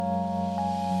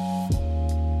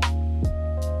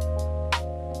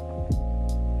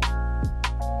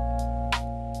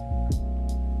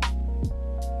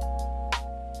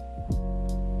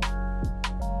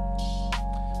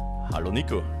Hallo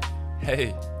Nico.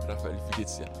 Hey, Raphael, wie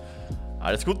geht's dir?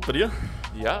 Alles gut bei dir?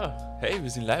 Ja, hey, wir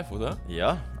sind live, oder?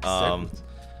 Ja. Sehr gut.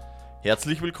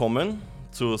 Herzlich willkommen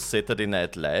zu Saturday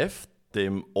Night Live,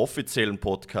 dem offiziellen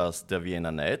Podcast der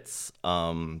Vienna Knights.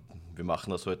 Wir machen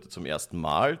das heute zum ersten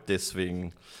Mal,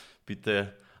 deswegen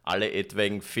bitte alle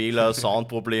etwaigen Fehler,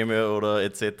 Soundprobleme oder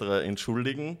etc.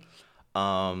 entschuldigen.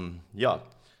 Fangen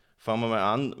wir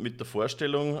mal an mit der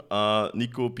Vorstellung.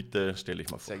 Nico, bitte stell dich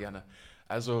mal vor. Sehr gerne.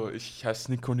 Also, ich heiße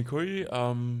Nico Nikooie,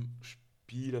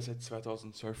 spiele seit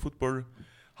 2012 Football,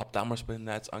 habe damals bei den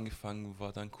Knights angefangen,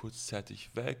 war dann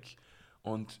kurzzeitig weg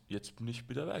und jetzt bin ich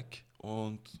wieder weg.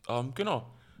 Und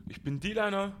genau, ich bin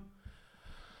D-Liner,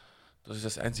 das ist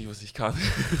das Einzige, was ich kann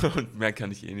und mehr kann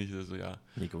ich eh nicht, also ja.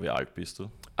 Nico, wie alt bist du?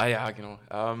 Ah ja, genau,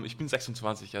 ich bin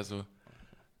 26, also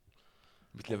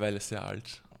mittlerweile sehr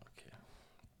alt. Okay.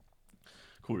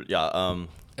 Cool, ja.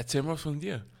 Erzähl mal von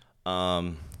dir.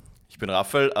 Ich bin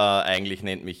Raphael, eigentlich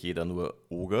nennt mich jeder nur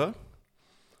Oger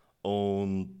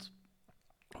und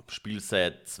spiele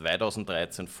seit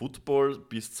 2013 Football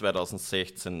bis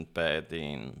 2016 bei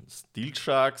den Steel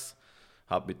Sharks.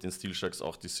 Habe mit den Steel Sharks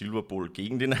auch die Silver Bowl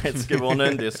gegen die Knights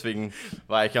gewonnen, deswegen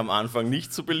war ich am Anfang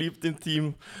nicht so beliebt im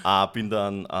Team. Habe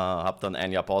dann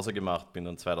ein Jahr Pause gemacht, bin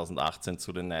dann 2018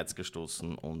 zu den Knights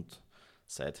gestoßen und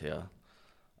seither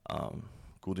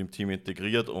gut im Team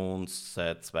integriert und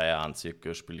seit 2 Jahren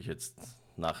circa spiele ich jetzt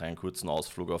nach einem kurzen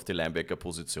Ausflug auf die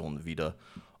Linebacker-Position wieder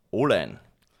O-Line.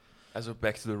 Also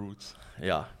back to the roots.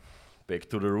 Ja, back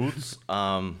to the roots.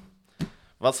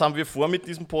 Was haben wir vor mit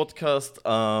diesem Podcast?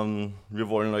 Wir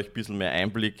wollen euch ein bisschen mehr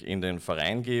Einblick in den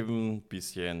Verein geben, ein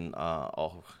bisschen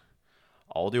auch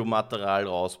Audiomaterial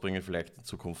rausbringen, vielleicht in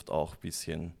Zukunft auch ein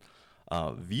bisschen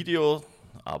Video,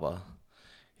 aber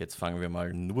jetzt fangen wir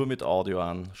mal nur mit Audio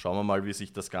an. Schauen wir mal, wie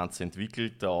sich das Ganze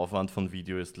entwickelt. Der Aufwand von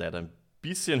Video ist leider ein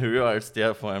bisschen höher als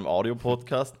der von einem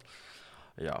Audio-Podcast.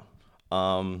 Ja,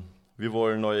 wir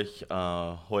wollen euch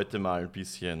heute mal ein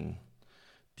bisschen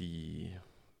die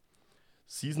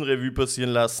Season-Revue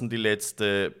passieren lassen, die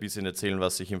letzte, ein bisschen erzählen,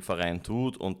 was sich im Verein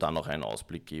tut und dann noch einen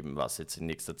Ausblick geben, was jetzt in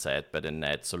nächster Zeit bei den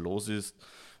Knights so los ist.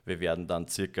 Wir werden dann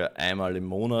circa einmal im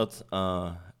Monat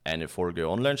eine Folge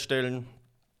online stellen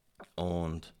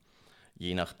und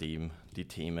je nachdem die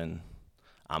Themen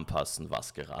anpassen,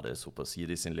 was gerade so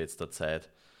passiert ist in letzter Zeit.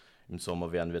 Im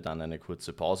Sommer werden wir dann eine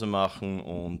kurze Pause machen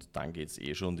und dann geht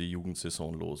es schon die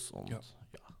Jugendsaison los. Und Sehr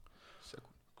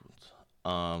gut.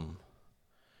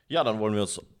 dann wollen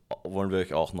wir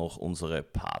euch auch noch unsere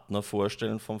Partner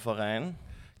vorstellen vom Verein.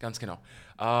 Ganz genau.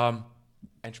 Ein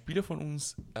Spieler von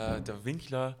uns, der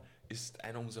Winkler, ist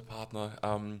einer unserer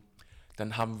Partner.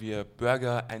 Dann haben wir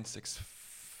Burger 165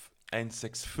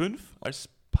 als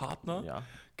Partner. Ja.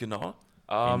 Genau.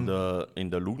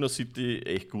 In der Lugner City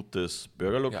echt gutes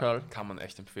Burgerlokal. Ja, kann man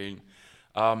echt empfehlen.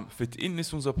 Fit In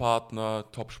ist unser Partner,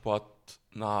 Topsport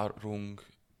Nahrung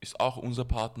ist auch unser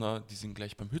Partner. Die sind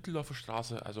gleich beim Hütteldorfer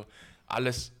Straße. Also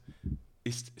alles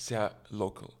ist sehr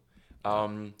local.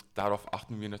 Darauf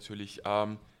achten wir natürlich.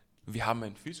 Wir haben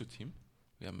ein Physio-Team.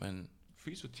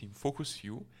 Focus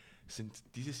You sind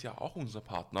dieses Jahr auch unser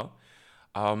Partner.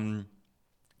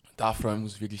 Da freuen wir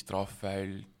uns wirklich drauf,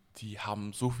 weil die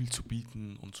haben so viel zu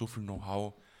bieten und so viel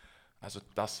Know-how. Also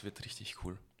das wird richtig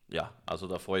cool. Ja, also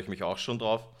da freue ich mich auch schon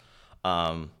drauf.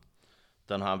 Dann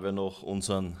haben wir noch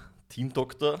unseren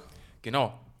Teamdoktor.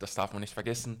 Genau, das darf man nicht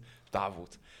vergessen,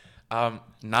 Davut.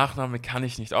 Nachname kann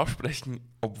ich nicht aussprechen,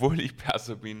 obwohl ich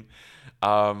Perser bin.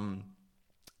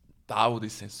 Davut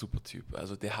ist ein super Typ.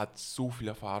 Also der hat so viel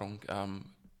Erfahrung,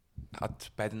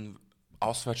 hat bei den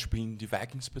Auswärtsspielen die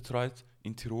Vikings betreut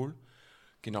in Tirol.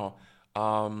 Genau.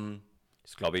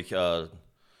 Ist, glaube ich,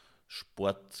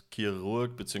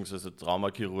 Sportchirurg bzw.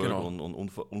 Traumachirurg Genau. und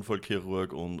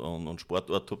Unfallchirurg und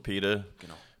Sportorthopäde,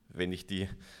 Genau. wenn ich die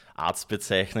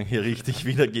Arztbezeichnung hier richtig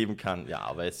wiedergeben kann. Ja,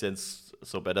 aber es ist jetzt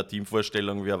so bei der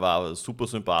Teamvorstellung, wir waren super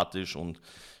sympathisch und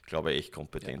ich glaube echt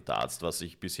kompetenter Arzt, was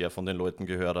ich bisher von den Leuten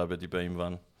gehört habe, die bei ihm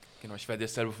waren. Genau, ich werde ja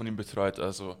selber von ihm betreut,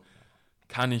 also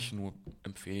kann ich nur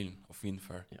empfehlen, auf jeden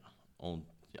Fall. Ja, und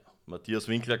ja, Matthias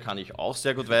Winkler kann ich auch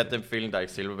sehr gut weiterempfehlen, da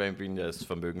ich selber bei ihm bin. Er ist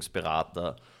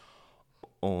Vermögensberater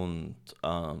und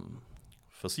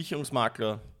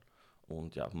Versicherungsmakler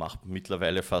und ja, macht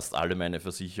mittlerweile fast alle meine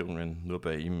Versicherungen nur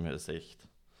bei ihm. Er ist echt,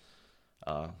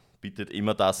 bietet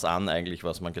immer das an, eigentlich,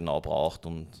 was man genau braucht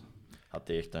und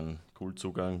hatte echt einen coolen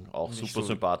Zugang, auch Nicht super so-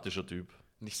 sympathischer Typ.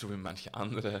 Nicht so wie manche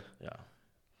andere. Ja.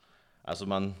 Also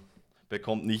man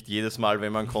bekommt nicht jedes Mal,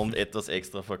 wenn man kommt, etwas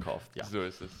extra verkauft. Ja. So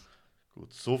ist es.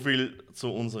 Gut, so viel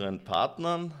zu unseren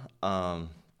Partnern.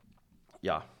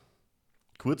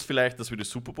 kurz vielleicht, dass wir die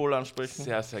Super Bowl ansprechen.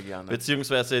 Sehr, sehr gerne.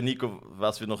 Beziehungsweise, Nico,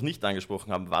 was wir noch nicht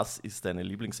angesprochen haben, was ist deine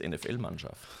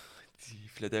Lieblings-NFL-Mannschaft? Die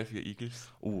Philadelphia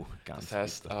Eagles. Ganz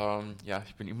Das heißt,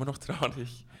 ich bin immer noch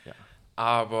traurig. Ja.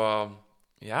 Aber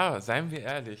ja, seien wir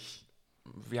ehrlich,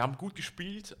 wir haben gut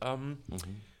gespielt.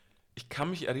 Ich kann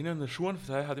mich erinnern, der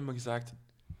Schuhenverteidiger hat immer gesagt,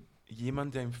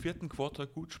 jemand, der im 4. Quarter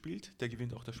gut spielt, der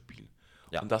gewinnt auch das Spiel.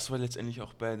 Ja. Und das war letztendlich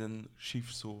auch bei den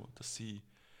Chiefs so, dass sie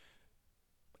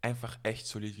einfach echt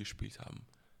solid gespielt haben.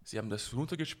 Sie haben das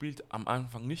runtergespielt, am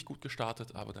Anfang nicht gut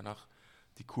gestartet, aber danach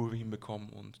die Kurve hinbekommen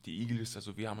und die Eagles,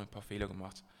 also wir haben ein paar Fehler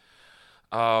gemacht.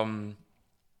 Und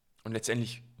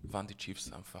letztendlich waren die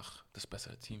Chiefs einfach das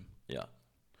bessere Team. Ja.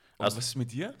 Und was ist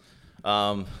mit dir?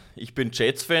 Ich bin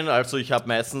Jets-Fan, also ich habe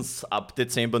meistens ab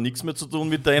Dezember nichts mehr zu tun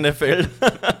mit der NFL.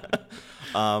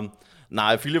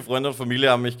 Viele Freunde und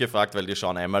Familie haben mich gefragt, weil die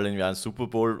schauen einmal im Jahr einen Super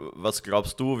Bowl, was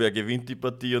glaubst du, wer gewinnt die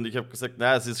Partie? Und ich habe gesagt,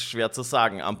 es ist schwer zu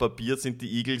sagen. Am Papier sind die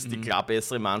Eagles die klar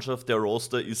bessere Mannschaft, der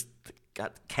Roster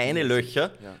hat keine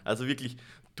Löcher, also wirklich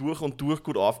durch und durch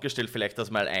gut aufgestellt, vielleicht,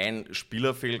 dass mal ein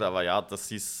Spieler fehlt, aber ja,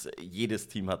 jedes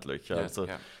Team hat Löcher.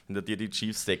 Wenn du dir die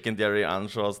Chiefs Secondary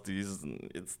anschaust, die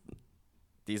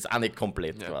ist auch nicht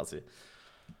komplett quasi.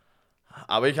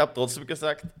 Aber ich habe trotzdem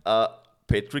gesagt,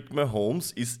 Patrick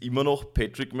Mahomes ist immer noch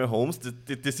Patrick Mahomes.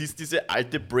 Das ist diese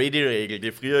alte Brady-Regel,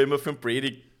 die früher immer für den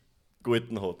Brady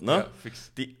gehalten hat. Ne? Ja,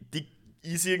 fix. Die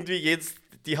ist irgendwie jetzt,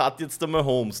 die hat jetzt der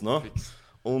Mahomes. Ne? Fix.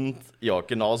 Und ja,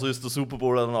 genauso ist der Super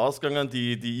Bowl dann ausgegangen.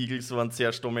 Die Eagles waren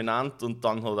sehr dominant und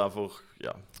dann hat einfach,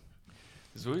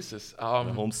 so ist es.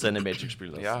 Mahomes seine Magic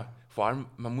spielen lassen. Ja, vor allem,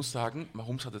 man muss sagen,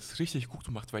 Mahomes hat das richtig gut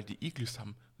gemacht, weil die Eagles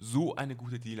haben so eine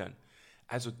gute D-Line.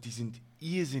 Also die sind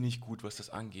irrsinnig gut, was das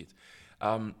angeht.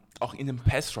 Auch in dem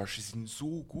Pass-Rush, die sind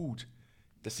so gut.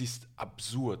 Das ist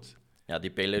absurd. Ja, die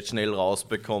Bälle schnell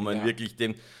rausbekommen, wirklich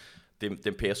dem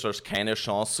Pass-Rush keine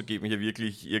Chance zu geben, hier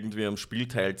wirklich irgendwie am Spiel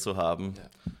teilzuhaben. Ja.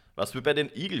 Was mir bei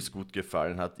den Eagles gut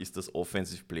gefallen hat, ist das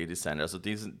Offensive Play Design. Also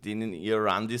denen ihr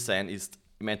Run Design ist,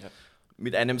 ich meine,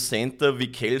 mit einem Center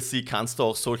wie Kelsey kannst du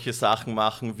auch solche Sachen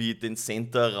machen, wie den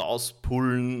Center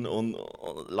rauspullen und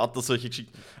lauter solche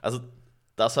Geschichten. Also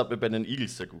das hat mir bei den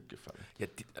Eagles sehr gut gefallen. Ja,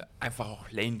 einfach auch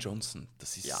Lane Johnson.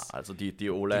 Das ist, also die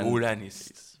O-Line. Die O-Line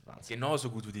ist genauso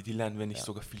gut wie die D-Line, wenn nicht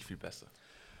sogar viel, viel besser.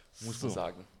 Muss man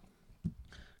sagen.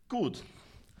 Gut,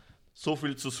 so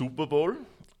viel zu Super Bowl.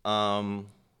 Dann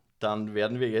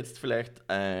werden wir jetzt vielleicht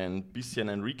ein bisschen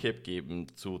ein Recap geben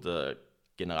zu der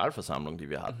Generalversammlung, die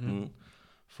wir hatten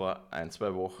vor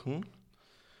 1-2 Wochen.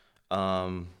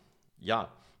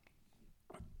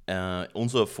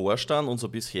 Unser Vorstand, unser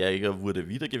bisheriger, wurde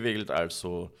wiedergewählt,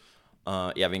 also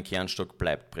Erwin Kernstock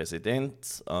bleibt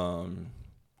Präsident,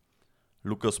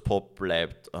 Lukas Popp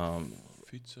bleibt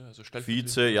Vize, also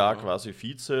Vize, quasi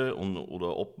Vize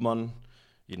oder Obmann,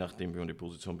 je nachdem, wie man die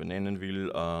Position benennen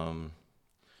will.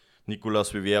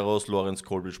 Nicolas Viveros, Lorenz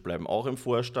Kolbisch bleiben auch im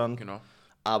Vorstand. Genau.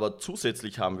 Aber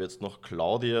zusätzlich haben wir jetzt noch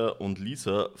Claudia und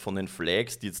Lisa von den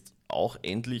Flags, die jetzt auch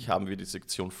endlich haben wir die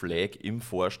Sektion Flag im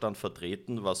Vorstand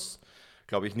vertreten, was,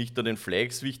 glaube ich, nicht nur den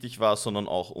Flags wichtig war, sondern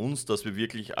auch uns, dass wir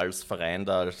wirklich als Verein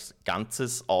da als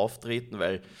Ganzes auftreten,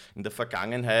 weil in der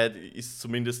Vergangenheit ist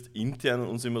zumindest intern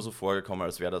uns immer so vorgekommen,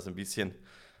 als wäre das ein bisschen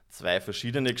 2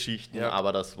 verschiedene Geschichten,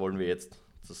 aber das wollen wir jetzt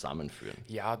zusammenführen.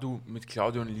 Ja, mit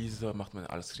Claudia und Lisa macht man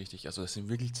alles richtig. Also das sind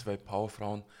wirklich 2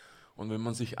 Powerfrauen. Und wenn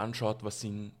man sich anschaut, was sie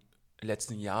in den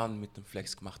letzten Jahren mit dem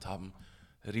Flex gemacht haben,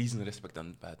 riesen Respekt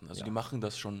an beiden. Also die machen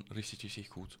das schon richtig, richtig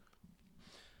gut.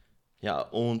 Ja,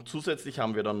 und zusätzlich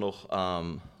haben wir dann noch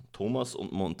Thomas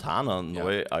und Montana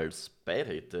neu als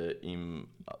Beiräte im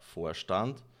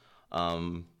Vorstand.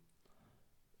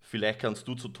 Vielleicht kannst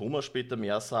du zu Thomas später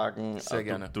mehr sagen. Sehr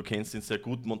gerne. Du kennst ihn sehr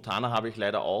gut. Montana habe ich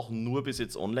leider auch nur bis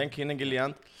jetzt online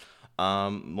kennengelernt.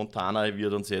 Montana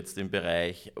wird uns jetzt im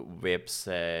Bereich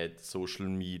Website, Social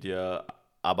Media,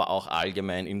 aber auch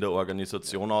allgemein in der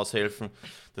Organisation aushelfen.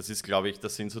 Das ist, glaube ich,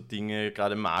 das sind so Dinge,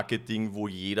 gerade Marketing, wo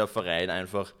jeder Verein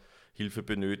einfach Hilfe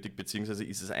benötigt, beziehungsweise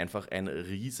ist es einfach ein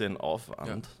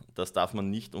Riesenaufwand. Das darf man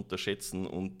nicht unterschätzen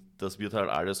und das wird halt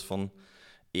alles von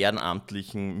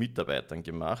ehrenamtlichen Mitarbeitern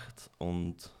gemacht.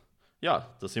 Und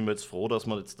ja, da sind wir jetzt froh, dass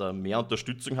wir jetzt da mehr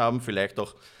Unterstützung haben, vielleicht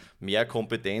auch mehr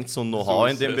Kompetenz und Know-how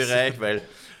in dem Bereich, weil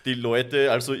die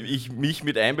Leute, also mich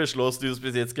mit einbeschlossen, die das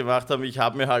bis jetzt gemacht haben, ich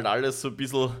habe mir halt alles so ein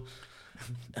bisschen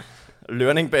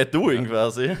Learning by Doing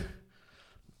quasi.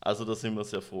 Also da sind wir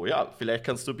sehr froh. Ja, vielleicht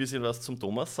kannst du ein bisschen was zum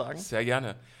Thomas sagen? Sehr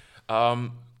gerne.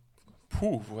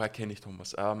 Woher kenne ich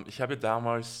Thomas? Ich habe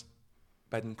damals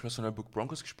bei den Krasnodar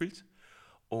Broncos gespielt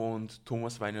und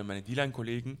Thomas war einer meiner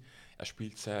D-Line-Kollegen. Er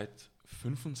spielt seit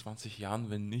 25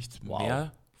 Jahren, wenn nicht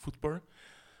mehr, Football.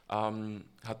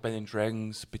 hat bei den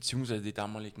Dragons bzw. die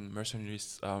damaligen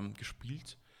Mercenaries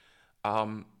gespielt.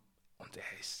 Und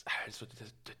er ist also der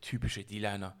typische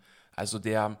D-Liner. Also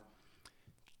der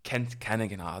kennt keine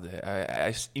Gnade. Er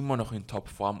ist immer noch in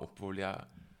Topform, obwohl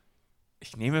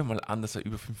ich nehme mal an, dass er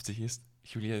über 50 ist.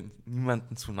 Ich will hier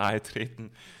niemandem zu nahe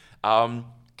treten.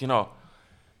 Genau.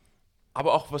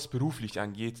 Aber auch was beruflich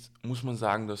angeht, muss man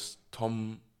sagen, dass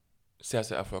Tom sehr,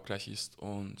 sehr erfolgreich ist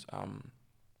und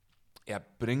er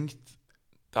bringt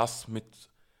das mit,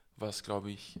 was, glaube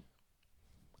ich,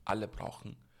 alle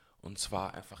brauchen, und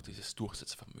zwar einfach dieses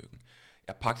Durchsetzvermögen.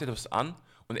 Er packt etwas an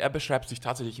und er beschreibt sich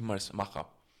tatsächlich immer als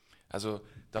Macher. Also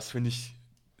das finde ich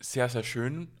sehr, sehr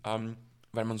schön,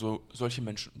 weil man solche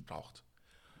Menschen braucht.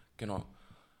 Genau.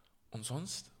 Und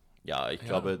sonst? Ja, ich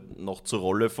glaube, noch zur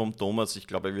Rolle vom Thomas, ich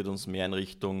glaube, er wird uns mehr in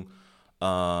Richtung,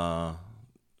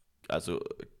 also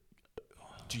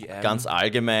GM. ganz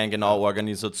allgemein, genau,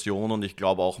 Organisation, und ich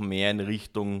glaube auch mehr in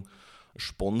Richtung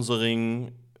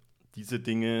Sponsoring diese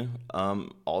Dinge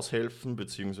aushelfen,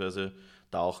 beziehungsweise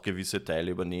da auch gewisse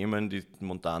Teile übernehmen. Die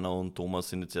Montana und Thomas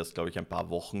sind jetzt erst, glaube ich, ein paar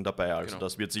Wochen dabei, also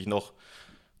das wird sich noch,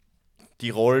 die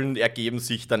Rollen ergeben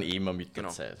sich dann immer mit der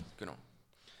Zeit. Genau.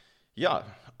 Ja,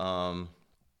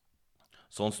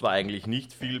 sonst war eigentlich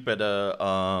nicht viel bei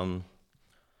der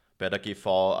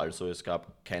GV, also es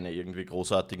gab keine irgendwie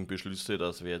großartigen Beschlüsse,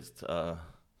 dass wir jetzt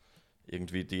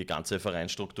irgendwie die ganze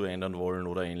Vereinsstruktur ändern wollen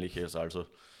oder ähnliches. Also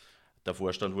der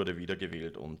Vorstand wurde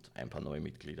wiedergewählt und ein paar neue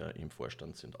Mitglieder im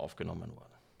Vorstand sind aufgenommen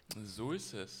worden. So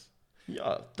ist es.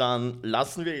 Ja, dann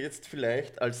lassen wir jetzt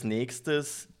vielleicht als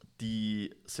nächstes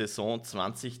die Saison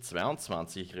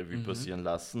 2022 Revue passieren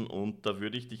lassen, und da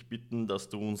würde ich dich bitten, dass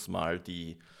du uns mal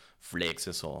die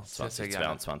Flag-Saison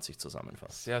 2022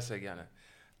 zusammenfasst. Sehr, sehr gerne.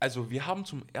 Also wir haben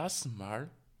zum ersten Mal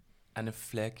eine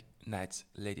Flag Knights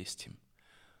Ladies Team.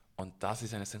 Und das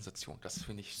ist eine Sensation. Das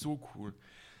finde ich so cool.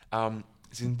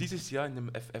 Sie sind dieses Jahr in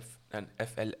dem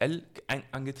FLL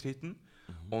angetreten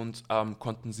und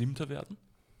konnten 7. werden.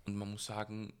 Und man muss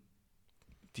sagen,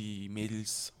 die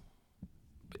Mädels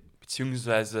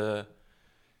beziehungsweise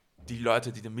die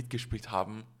Leute, die da mitgespielt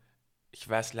haben, ich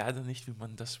weiß leider nicht, wie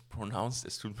man das pronounced.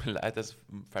 Es tut mir leid,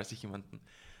 falls ich jemanden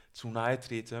zu nahe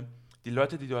trete. Die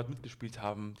Leute, die dort mitgespielt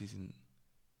haben, die sind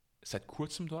seit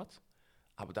kurzem dort,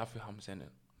 aber dafür haben sie eine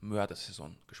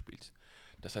Mördersaison gespielt.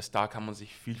 Das heißt, da kann man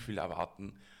sich viel, viel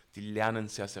erwarten. Die lernen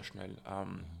sehr, sehr schnell.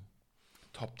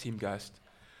 Top-Teamgeist.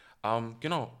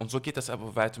 Genau, und so geht das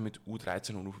aber weiter mit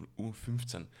U13 und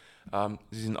U15.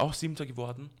 Sie sind auch 7.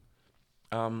 geworden.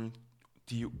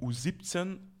 Die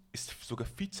U17 ist sogar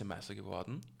Vizemeister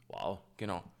geworden. Wow.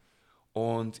 Genau.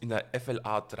 Und in der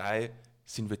FLA 3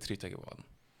 sind wir 3. geworden.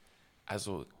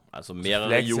 Also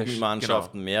mehrere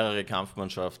Jugendmannschaften, mehrere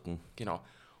Kampfmannschaften. Genau.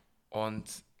 Und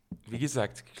wie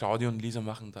gesagt, Claudia und Lisa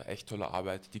machen da echt tolle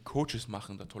Arbeit. Die Coaches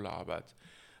machen da tolle Arbeit.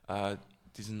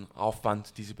 Diesen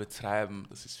Aufwand, die sie betreiben,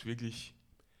 das ist wirklich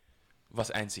was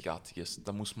Einzigartiges.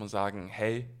 Da muss man sagen,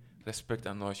 hey, Respekt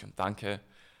an euch und danke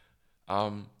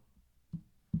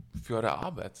für eure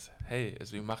Arbeit. Hey,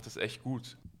 also ihr macht das echt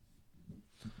gut.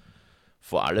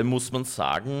 Vor allem muss man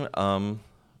sagen,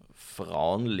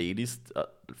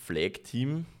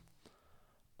 Frauen-Ladies-Flag-Team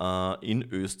in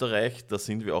Österreich, da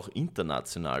sind wir auch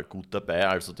international gut dabei.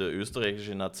 Also der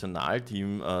österreichische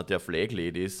Nationalteam der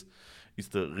Flag-Ladies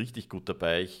ist da richtig gut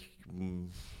dabei. Ich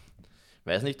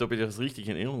weiß nicht, ob ich das richtig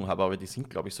in Erinnerung habe, aber die sind,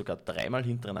 glaube ich, sogar 3-mal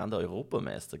hintereinander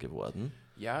Europameister geworden.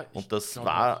 Ja, und das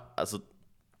war, also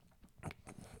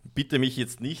bitte mich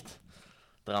jetzt nicht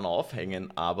daran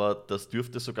aufhängen, aber das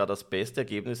dürfte sogar das beste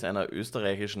Ergebnis einer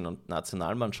österreichischen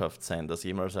Nationalmannschaft sein, das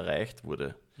jemals erreicht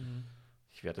wurde.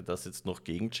 Ich werde das jetzt noch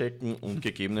gegenchecken und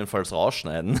gegebenenfalls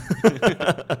rausschneiden.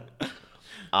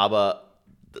 Aber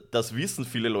das wissen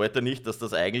viele Leute nicht, dass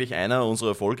das eigentlich einer unserer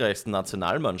erfolgreichsten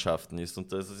Nationalmannschaften ist.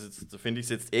 Und das ist jetzt, da finde ich es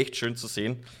jetzt echt schön zu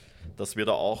sehen, dass wir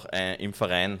da auch im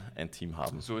Verein ein Team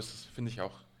haben. So ist es, finde ich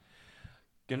auch.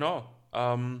 Genau.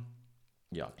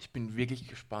 Ja, ich bin wirklich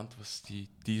gespannt, was die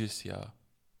dieses Jahr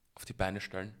auf die Beine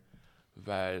stellen,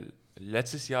 weil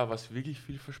letztes Jahr war es wirklich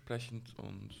vielversprechend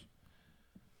und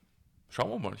schauen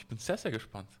wir mal, ich bin sehr, sehr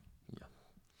gespannt.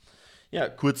 Ja,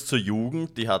 kurz zur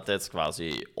Jugend, die hatte jetzt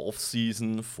quasi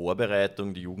Off-Season,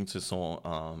 Vorbereitung, die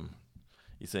Jugendsaison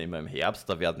ist ja immer im Herbst,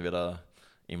 da werden wir da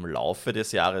im Laufe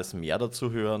des Jahres mehr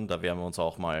dazu hören, da werden wir uns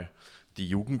auch mal die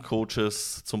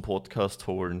Jugendcoaches zum Podcast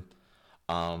holen.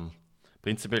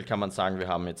 Prinzipiell kann man sagen, wir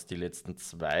haben jetzt die letzten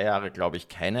 2 Jahre, glaube ich,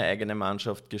 keine eigene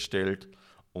Mannschaft gestellt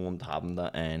und haben da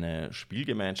eine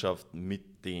Spielgemeinschaft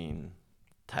mit den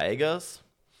Tigers,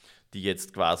 die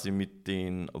jetzt quasi mit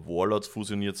den Warlords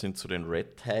fusioniert sind zu den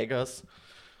Red Tigers.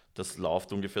 das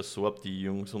läuft ungefähr so ab, die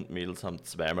Jungs und Mädels haben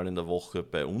 2-mal in der Woche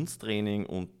bei uns Training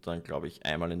und dann, glaube ich,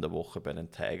 1-mal in der Woche bei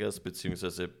den Tigers,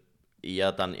 beziehungsweise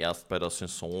eher dann erst bei der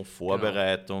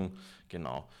Saisonvorbereitung.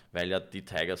 Genau, weil ja die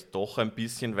Tigers doch ein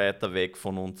bisschen weiter weg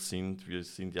von uns sind. Wir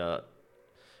sind ja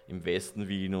im Westen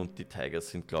Wien und die Tigers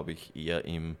sind, glaube ich, eher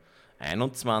im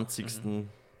 21.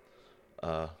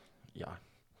 Ja,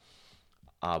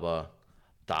 aber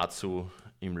dazu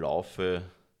im Laufe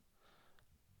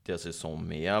der Saison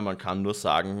mehr. Man kann nur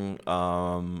sagen,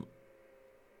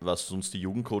 was uns die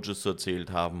Jugendcoaches so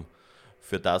erzählt haben,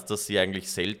 für das, dass sie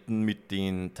eigentlich selten mit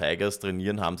den Tigers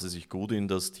trainieren, haben sie sich gut in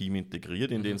das Team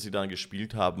integriert, in dem sie dann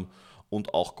gespielt haben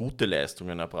und auch gute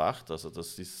Leistungen erbracht. Also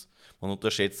das ist, man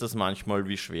unterschätzt das manchmal,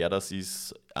 wie schwer das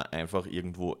ist, einfach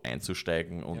irgendwo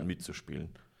einzusteigen und mitzuspielen.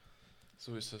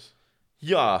 So ist es.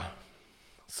 Ja,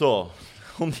 so,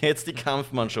 und jetzt die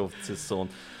Kampfmannschaftssaison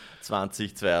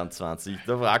 2022.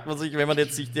 Da fragt man sich, wenn man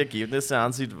jetzt sich die Ergebnisse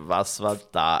ansieht, was war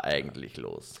da eigentlich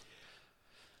los?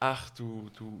 Ach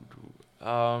du.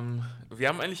 Wir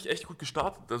haben eigentlich echt gut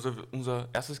gestartet. Also unser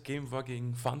erstes Game war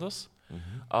gegen Thunders.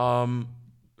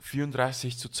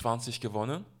 34-20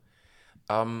 gewonnen.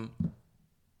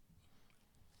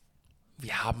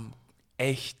 Wir haben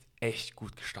echt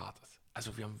gut gestartet.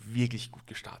 Also wir haben wirklich gut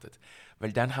gestartet.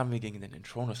 Weil dann haben wir gegen den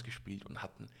Entroners gespielt und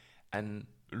hatten einen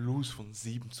Lose von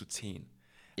 7-10.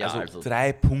 Ja, also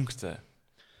 3 Punkte.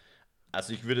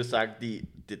 Also ich würde sagen,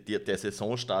 der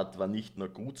Saisonstart war nicht nur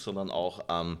gut, sondern auch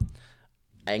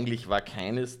eigentlich war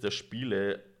keines der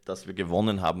Spiele, das wir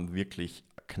gewonnen haben, wirklich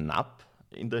knapp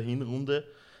in der Hinrunde.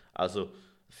 Also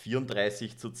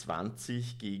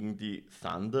 34-20 gegen die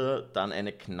Thunder, dann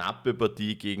eine knappe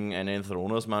Partie gegen eine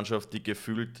Entroners-Mannschaft, die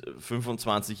gefühlt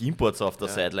 25 Imports auf der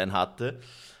Sideline hatte.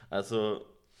 Also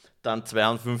dann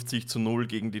 52-0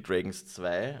 gegen die Dragons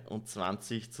 2 und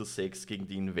 20-6 gegen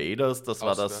die Invaders. Das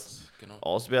war das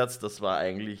auswärts. Das war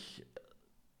eigentlich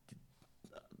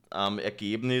am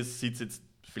Ergebnis, sieht es jetzt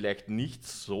vielleicht nicht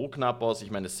so knapp aus.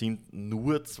 Ich meine, es sind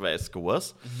nur 2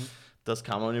 Scores. Das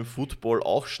kann man im Football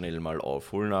auch schnell mal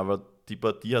aufholen, aber die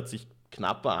Partie hat sich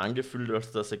knapper angefühlt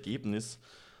als das Ergebnis.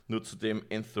 Nur zu dem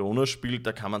Enthroner-Spiel,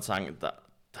 da kann man sagen, da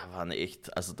waren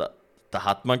echt, also da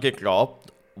hat man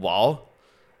geglaubt, wow,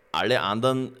 alle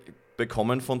anderen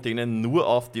bekommen von denen nur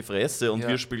auf die Fresse und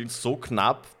wir spielen so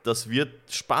knapp, das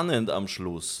wird spannend am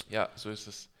Schluss. Ja, so ist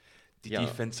es. Die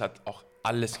Defense hat auch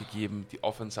alles gegeben, die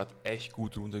Offense hat echt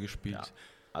gut runtergespielt. Ja.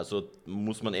 Also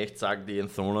muss man echt sagen, die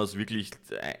Enthroners wirklich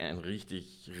ein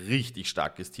richtig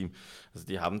starkes Team. Also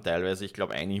die haben teilweise, ich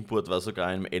glaube, ein Import war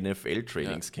sogar im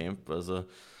NFL-Trainingscamp. Also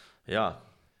ja.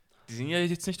 Die sind ja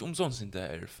jetzt nicht umsonst in der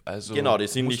 11. Also, genau, die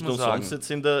sind nicht umsonst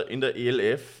jetzt in der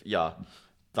ELF, ja.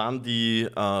 Dann die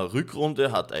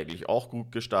Rückrunde hat eigentlich auch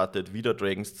gut gestartet. Wieder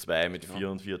Dragons 2 mit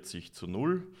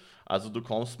 44-0. Also du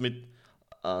kommst mit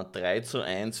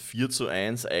 3-1,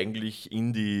 4-1 eigentlich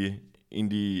in die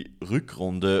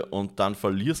Rückrunde und dann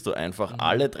verlierst du einfach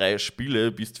alle 3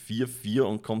 Spiele, bist 4-4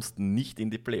 und kommst nicht in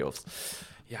die Playoffs.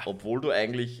 Ja. Obwohl du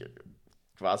eigentlich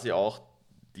quasi auch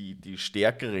die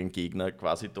stärkeren Gegner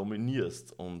quasi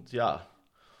dominierst. Und ja,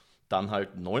 dann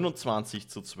halt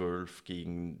 29-12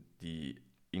 gegen die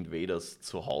Invaders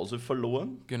zu Hause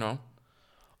verloren. Genau.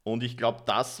 Und ich glaube,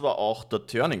 das war auch der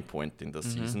Turning Point in der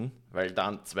Season, weil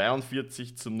dann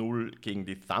 42-0 gegen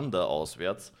die Thunder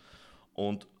auswärts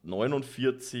und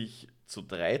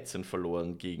 49-13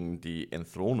 verloren gegen die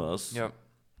Enthroners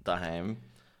daheim.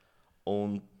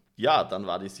 Und ja, dann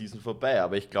war die Season vorbei.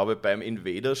 Aber ich glaube, beim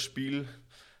Invaders-Spiel,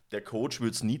 der Coach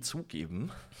würde es nie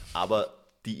zugeben, aber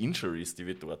die Injuries, die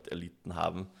wir dort erlitten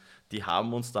haben, die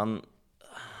haben uns dann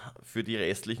für die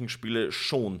restlichen Spiele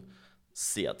schon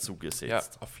sehr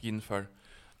zugesetzt. Ja, auf jeden Fall.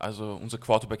 Also unser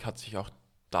Quarterback hat sich auch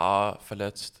da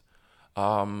verletzt.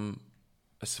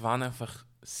 Es waren einfach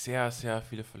sehr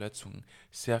viele Verletzungen.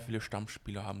 Sehr viele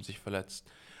Stammspieler haben sich verletzt.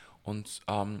 Und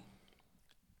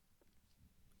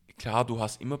klar, du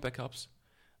hast immer Backups,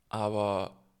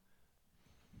 aber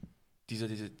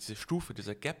diese Stufe,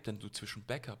 dieser Gap, den du zwischen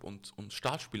Backup und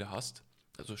Startspieler hast,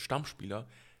 also Stammspieler,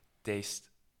 der ist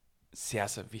sehr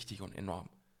wichtig und enorm.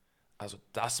 Also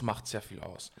das macht sehr viel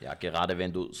aus. Ja, gerade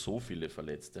wenn du so viele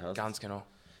Verletzte hast. Ganz genau.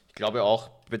 Ich glaube auch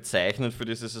bezeichnend für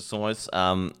diese Saison ist,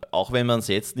 auch wenn man es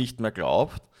jetzt nicht mehr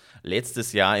glaubt,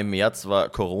 letztes Jahr im März war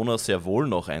Corona sehr wohl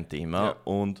noch ein Thema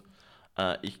und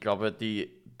ich glaube, die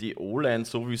O-Line,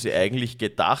 so wie sie eigentlich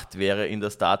gedacht wäre in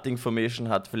der Starting Formation,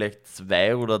 hat vielleicht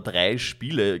 2 oder 3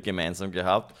 Spiele gemeinsam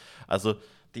gehabt. Also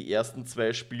die ersten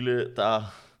 2 Spiele,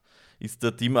 da ist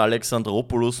der Team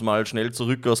Alexandropoulos mal schnell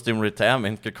zurück aus dem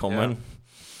Retirement gekommen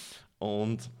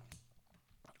und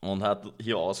hat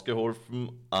hier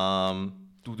ausgeholfen.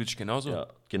 Dudic genauso. Ja,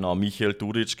 genau, Michael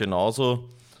Dudic genauso.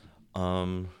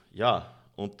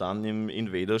 Und dann im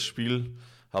Invaders-Spiel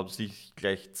haben sich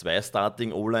gleich 2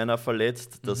 Starting-O-Liner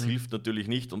verletzt. Das hilft natürlich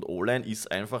nicht. Und O-Line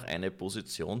ist einfach eine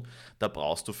Position, da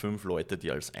brauchst du 5 Leute,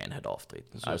 die als Einheit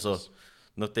auftreten. So also,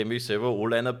 nachdem ich selber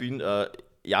O-Liner bin,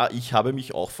 ich habe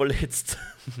mich auch verletzt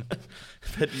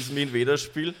bei diesem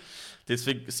Invaders-Spiel.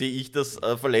 Deswegen sehe ich das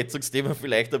Verletzungsthema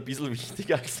vielleicht ein bisschen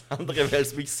wichtiger als andere, weil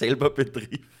es mich selber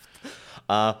betrifft.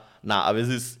 Aber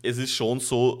es ist schon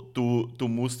so, du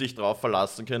musst dich darauf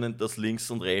verlassen können, dass links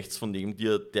und rechts von neben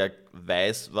dir, der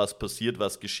weiß, was passiert,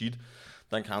 was geschieht.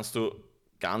 Dann kannst du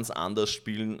ganz anders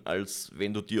spielen, als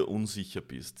wenn du dir unsicher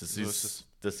bist.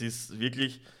 Das ist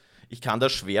wirklich, ich kann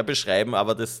das schwer beschreiben,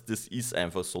 aber das ist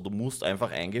einfach so. Du musst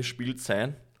einfach eingespielt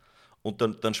sein und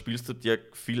dann spielst du dir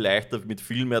viel leichter mit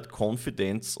viel mehr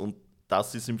Confidence und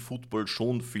das ist im Football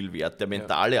schon viel wert. Der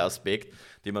mentale Aspekt,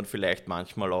 den man vielleicht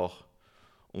manchmal auch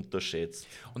unterschätzt.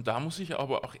 Und da muss ich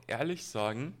aber auch ehrlich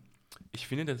sagen, ich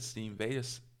finde, dass die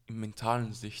Invaders in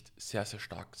mentalen Sicht sehr, sehr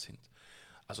stark sind.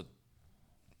 Also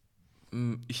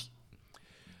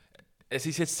es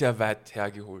ist jetzt sehr weit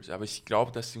hergeholt, aber ich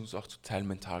glaube, dass sie uns auch zu Teil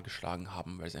mental geschlagen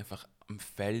haben, weil sie einfach am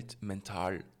Feld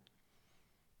mental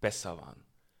besser waren.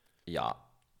 Ja,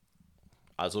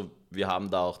 also wir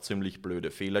haben da auch ziemlich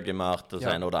blöde Fehler gemacht, das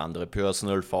ein oder andere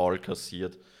Personal Foul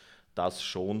kassiert, das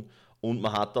schon. Und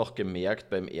man hat auch gemerkt,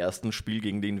 beim ersten Spiel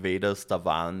gegen die Invaders, da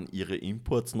waren ihre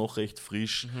Imports noch recht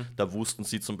frisch. Da wussten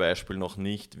sie zum Beispiel noch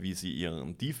nicht, wie sie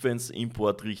ihren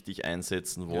Defense-Import richtig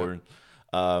einsetzen wollen.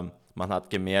 Ja. Man hat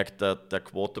gemerkt, der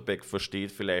Quarterback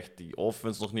versteht vielleicht die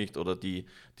Offense noch nicht oder die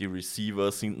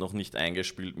Receiver sind noch nicht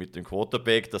eingespielt mit dem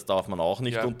Quarterback. Das darf man auch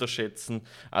nicht unterschätzen.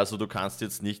 Also du kannst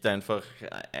jetzt nicht einfach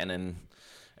einen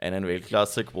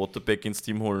Weltklasse-Quarterback ins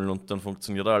Team holen und dann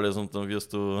funktioniert alles und dann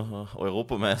wirst du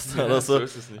Europameister oder so.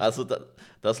 Also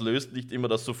das löst nicht immer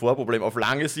das Sofortproblem. Auf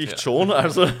lange Sicht schon,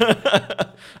 also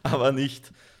aber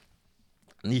nicht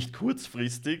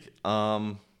kurzfristig.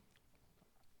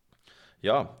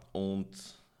 Und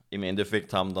im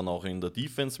Endeffekt haben dann auch in der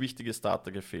Defense wichtige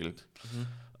Starter gefehlt.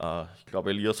 Ich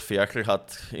glaube, Elias Ferkel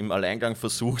hat im Alleingang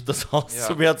versucht, das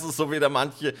auszumerzen, so wie der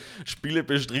manche Spiele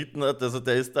bestritten hat. Also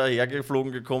der ist da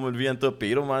hergeflogen gekommen wie ein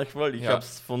Torpedo manchmal. Ich habe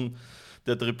es von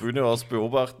der Tribüne aus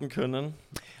beobachten können.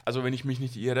 Also wenn ich mich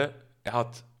nicht irre, er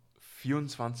hat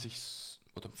 24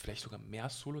 oder vielleicht sogar mehr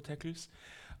Solo-Tackles.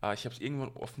 Ich habe es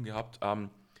irgendwann offen gehabt.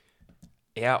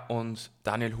 Er und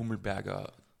Daniel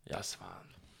Hummelberger, das waren...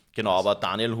 Genau, aber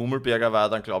Daniel Hummelberger war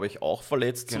dann, glaube ich, auch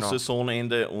verletzt zum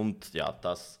Saisonende und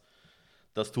das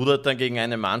tut halt dann gegen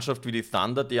eine Mannschaft wie die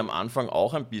Thunder, die am Anfang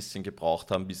auch ein bisschen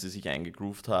gebraucht haben, bis sie sich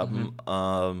eingegroovt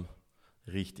haben,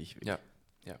 richtig. Ja,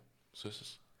 so ist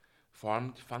es. Vor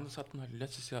allem die Thunders hatten halt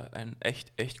letztes Jahr einen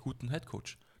echt guten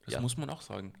Headcoach. Das muss man auch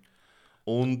sagen.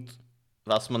 Und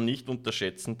was man nicht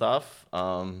unterschätzen darf,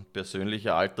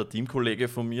 persönlicher alter Teamkollege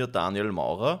von mir, Daniel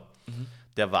Maurer,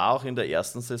 der war auch in der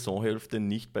ersten Saisonhälfte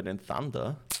nicht bei den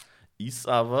Thunder, ist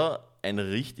aber ein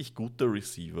richtig guter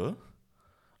Receiver.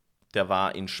 Der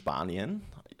war in Spanien,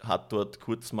 hat dort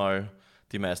kurz mal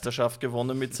die Meisterschaft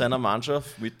gewonnen mit seiner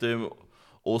Mannschaft, mit dem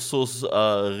Ossos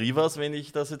Rivas, wenn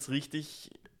ich das jetzt richtig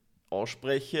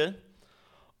ausspreche.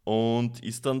 Und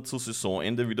ist dann zu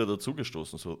Saisonende wieder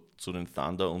dazugestoßen zu den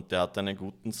Thunder. Und der hat einen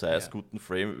guten Size, guten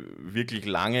Frame, wirklich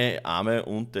lange Arme.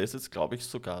 Und der ist jetzt, glaube ich,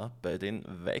 sogar bei den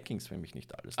Vikings, wenn mich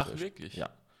nicht alles täuscht. Ach, wirklich? Ja.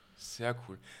 Sehr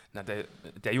cool. Na,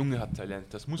 der Junge hat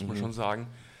Talent, das muss man schon sagen.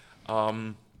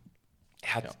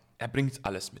 Er bringt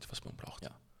alles mit, was man braucht.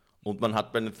 Ja. Und man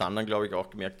hat bei den Thundern, glaube ich, auch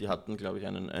gemerkt, die hatten, glaube ich,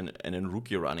 einen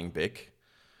Rookie-Running-Back.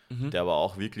 Der war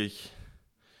auch wirklich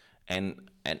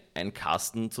ein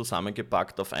Kasten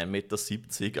zusammengepackt auf 1,70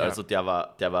 Meter. Also der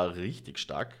war richtig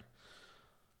stark.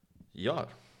 Ja,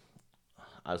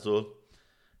 also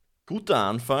guter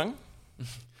Anfang,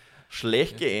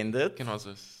 schlecht geendet. Genau so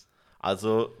ist es.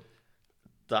 Also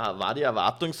da war die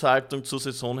Erwartungshaltung zur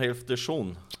Saisonhälfte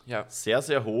schon sehr,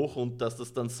 sehr hoch und dass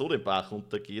das dann so den Bach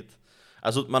runtergeht.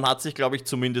 Also man hat sich, glaube ich,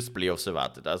 zumindest Playoffs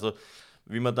erwartet. Also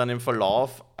wie man dann im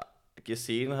Verlauf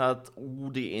gesehen hat,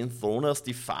 die Enthroners,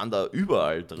 die fahren da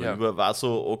überall drüber, war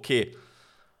so, okay,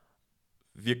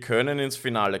 wir können ins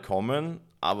Finale kommen,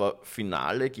 aber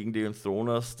Finale gegen die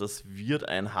Enthroners, das wird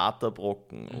ein harter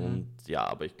Brocken. Und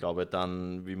aber ich glaube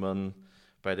dann, wie man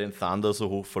bei den Thunder so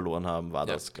hoch verloren haben, war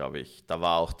das, glaube ich, da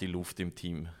war auch die Luft im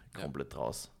Team komplett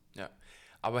raus. Ja,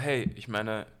 aber hey, ich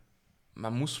meine,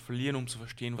 man muss verlieren, um zu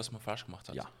verstehen, was man falsch gemacht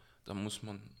hat. Ja. Da muss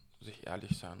man sich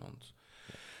ehrlich sein und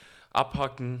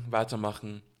abhaken,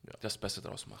 weitermachen. das Beste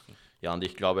draus machen. Ja, und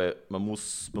ich glaube, man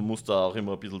muss da auch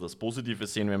immer ein bisschen das Positive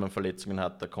sehen, wenn man Verletzungen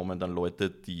hat. Da kommen dann Leute,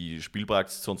 die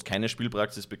sonst keine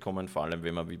Spielpraxis bekommen, vor allem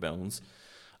wenn man wie bei uns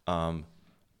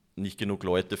nicht genug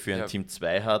Leute für ein Team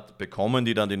 2 hat, bekommen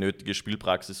die dann die nötige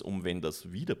Spielpraxis, um, wenn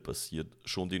das wieder passiert,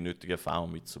 schon die nötige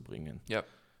Erfahrung mitzubringen. Ja.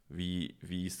 Wie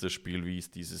ist das Spiel, wie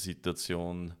ist diese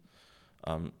Situation,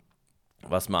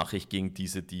 was mache ich gegen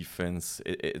diese Defense,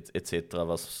 etc.,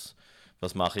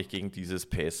 was mache ich gegen dieses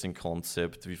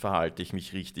Passing-Konzept, wie verhalte ich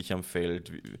mich richtig am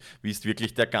Feld, wie ist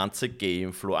wirklich der ganze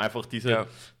Gameflow, einfach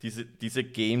diese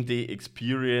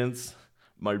Game-Day-Experience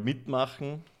mal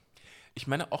mitmachen. Ich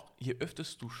meine auch, je öfter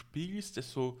du spielst,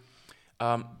 desto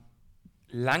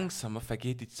langsamer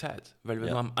vergeht die Zeit. Weil wenn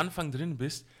du am Anfang drin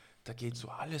bist, da geht so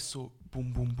alles so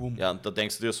bum, bum, bum. Ja, und da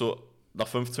denkst du dir so, nach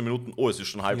 15 Minuten, es ist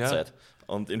schon Halbzeit.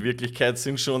 Ja. Und in Wirklichkeit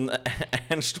sind schon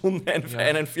eine Stunde,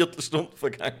 eine Viertelstunde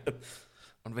vergangen.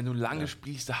 Und wenn du lange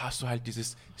spielst, da hast du halt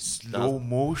dieses Slow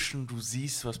Motion, du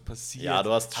siehst, was passiert. Ja,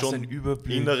 du hast schon einen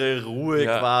Überblick. Innere Ruhe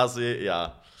quasi,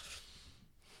 ja.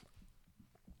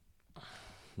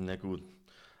 Na gut.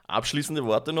 Abschließende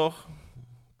Worte noch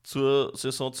zur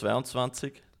Saison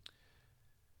 22?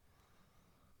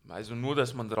 Also nur,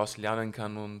 dass man daraus lernen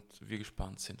kann und wir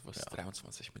gespannt sind, was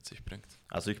 23 mit sich bringt.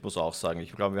 Also ich muss auch sagen,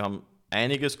 ich glaube, wir haben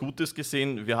einiges Gutes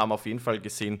gesehen. Wir haben auf jeden Fall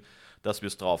gesehen, dass wir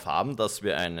es drauf haben, dass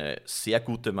wir eine sehr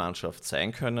gute Mannschaft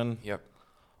sein können. Ja.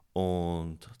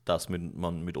 Und dass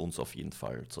man mit uns auf jeden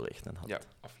Fall zu rechnen hat. Ja,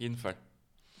 auf jeden Fall.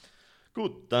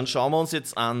 Gut, dann schauen wir uns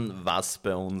jetzt an, was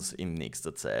bei uns in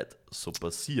nächster Zeit so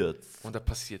passiert. Und da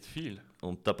passiert viel.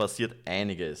 Und da passiert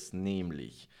einiges,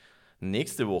 nämlich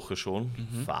nächste Woche schon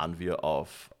fahren wir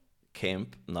auf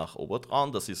Camp nach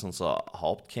Obertraun. Das ist unser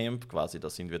Hauptcamp, quasi da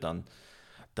sind wir dann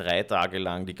 3 Tage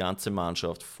lang die ganze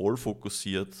Mannschaft voll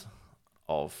fokussiert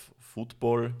auf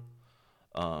Football.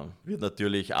 Wird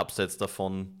natürlich abseits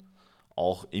davon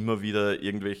auch immer wieder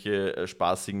irgendwelche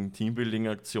spaßigen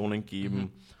Teambuilding-Aktionen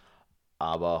geben,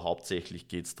 aber hauptsächlich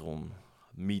geht es darum,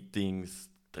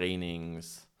 Meetings,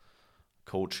 Trainings,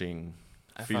 Coaching,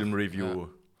 Filmreview.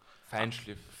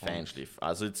 Feinschliff.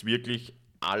 Also jetzt wirklich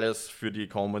alles für die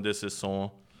kommende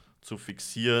Saison zu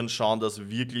fixieren, schauen, dass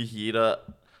wirklich jeder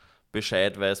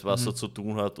Bescheid weiß, was er zu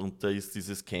tun hat, und da ist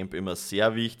dieses Camp immer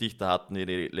sehr wichtig. Da hatten wir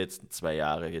die letzten 2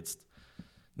 Jahre jetzt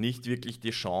nicht wirklich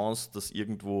die Chance, das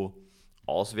irgendwo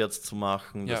auswärts zu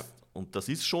machen. Ja. Und das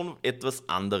ist schon etwas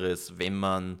anderes, wenn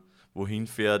man wohin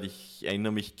fährt. Ich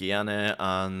erinnere mich gerne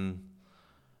an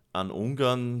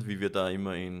Ungarn, wie wir da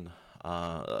immer in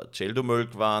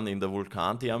Cheldomölk waren, in der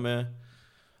Vulkantherme.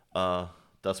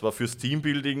 Das war fürs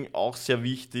Teambuilding auch sehr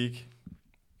wichtig.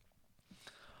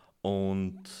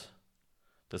 Und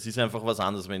das ist einfach was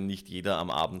anderes, wenn nicht jeder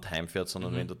am Abend heimfährt,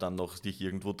 sondern wenn du dann noch dich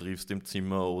irgendwo triffst im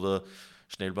Zimmer oder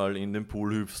schnell mal in den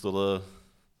Pool hüpfst oder...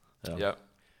 Ja.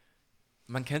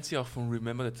 Man kennt sie auch von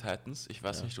Remember the Titans. Ich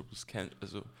weiß nicht, ob du es kennst.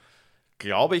 Also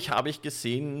glaube ich, habe ich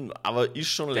gesehen, aber ist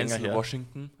schon länger her.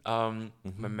 Washington.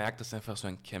 Man merkt, dass einfach so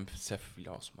ein Camp sehr viel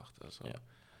ausmacht. Also.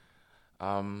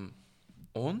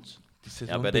 Und die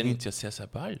Saison beginnt ja sehr, sehr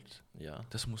bald. Ja.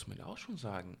 Das muss man auch schon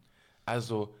sagen.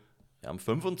 Also am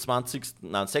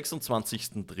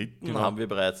 26.03. haben wir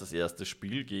bereits das erste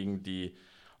Spiel gegen die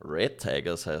Red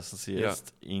Tigers, heißen sie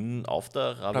jetzt, auf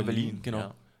der Ravelin. Genau.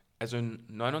 Ja. Also in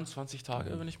 29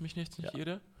 Tagen, wenn ich mich nicht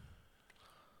irre.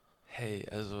 Hey,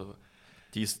 also...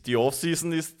 Die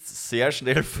Offseason ist sehr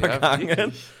schnell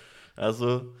vergangen.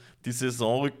 Also die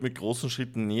Saison rückt mit großen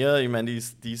Schritten näher. Ich meine,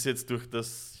 die ist jetzt durch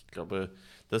das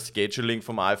Scheduling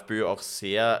vom AFB auch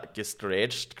sehr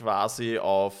gestretched quasi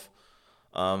auf...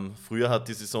 früher hat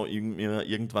die Saison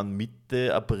irgendwann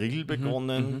Mitte April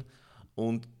begonnen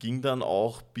und ging dann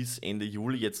auch bis Ende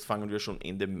Juli. Jetzt fangen wir schon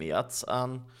Ende März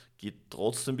an, geht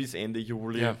trotzdem bis Ende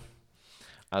Juli. Ja.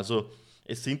 Also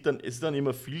es ist dann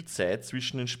immer viel Zeit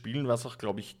zwischen den Spielen, was auch,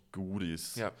 glaube ich, gut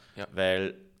ist. Ja.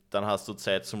 Weil dann hast du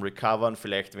Zeit zum Recovern,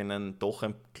 vielleicht wenn doch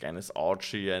ein kleines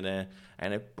Ouchie,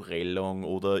 eine Prellung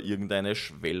oder irgendeine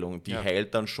Schwellung, die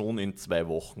heilt dann schon in 2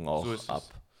 Wochen auch ab.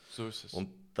 So ist es. Und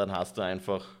dann hast du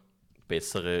einfach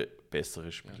bessere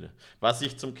Spiele. Ja. Was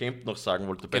ich zum Camp noch sagen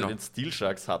wollte, bei den Steel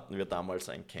Sharks hatten wir damals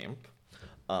ein Camp,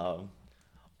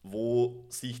 wo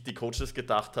sich die Coaches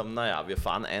gedacht haben, wir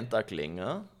fahren einen Tag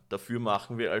länger, dafür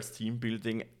machen wir als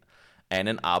Teambuilding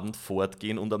einen Abend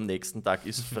fortgehen und am nächsten Tag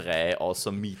ist frei,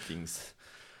 außer Meetings.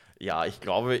 Ja, ich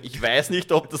weiß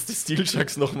nicht, ob das die Steel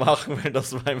Sharks noch machen, weil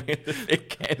das war im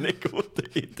Endeffekt keine gute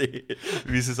Idee.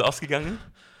 Wie ist es ausgegangen?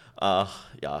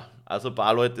 Also ein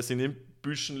paar Leute sind in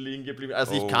Büschen liegen geblieben.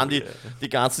 Also ich kann die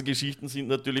ganzen Geschichten sind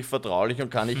natürlich vertraulich und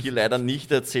kann ich hier leider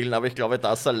nicht erzählen, aber ich glaube,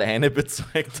 das alleine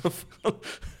bezeugt davon,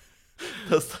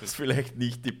 dass das vielleicht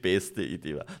nicht die beste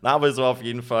Idee war. Na, aber es war auf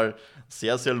jeden Fall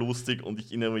sehr, sehr lustig und ich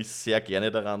erinnere mich sehr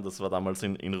gerne daran. Das war damals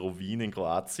in Rovinj in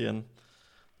Kroatien.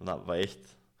 Na, war echt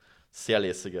sehr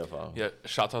lässige Erfahrung. Ja,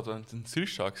 Shoutout an den Seal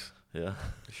Sharks. Ja.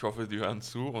 Ich hoffe, die hören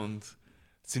zu und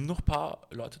sind noch ein paar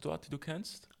Leute dort, die du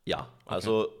kennst? Ja,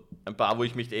 also ein paar, wo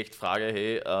ich mich echt frage,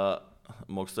 hey,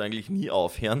 magst du eigentlich nie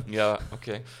aufhören? Ja,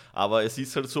 okay. Aber es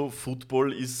ist halt so,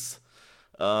 Football ist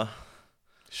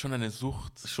Schon eine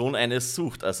Sucht. schon eine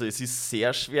Sucht. Also es ist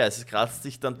sehr schwer. Es kratzt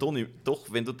dich dann doch,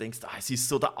 wenn du denkst, es ist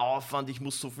so der Aufwand, ich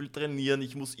muss so viel trainieren,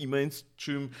 ich muss immer ins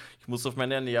Gym, ich muss auf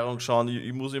meine Ernährung schauen,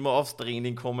 ich muss immer aufs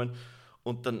Training kommen.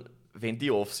 Und dann, wenn die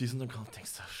Off-Season dann kommt,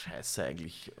 denkst du, scheiße,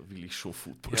 eigentlich will ich schon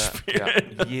Football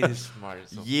spielen. Ja, jedes Mal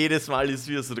so. Jedes Mal ist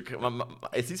wieder so,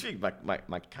 es ist wirklich,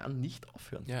 man kann nicht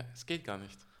aufhören. Ja, es geht gar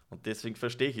nicht. Und deswegen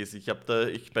verstehe ich es.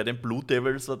 Bei den Blue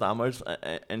Devils war damals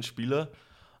ein Spieler,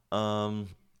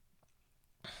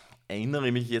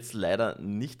 erinnere mich jetzt leider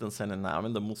nicht an seinen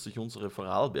Namen, da muss ich unsere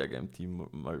Vorarlberger im Team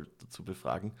mal dazu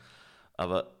befragen.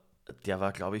 Aber der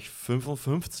war, glaube ich,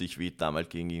 55, wie ich damals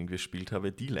gegen ihn gespielt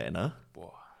habe, D-Liner.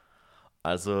 Boah.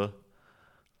 Also,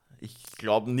 ich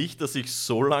glaube nicht, dass ich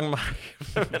so lang mache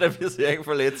bei der bisherigen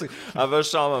Verletzung, aber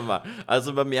schauen wir mal.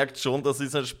 Also, man merkt schon, das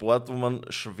ist ein Sport, wo man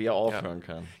schwer aufhören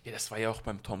kann. Ja, das war ja auch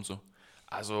beim Tom so.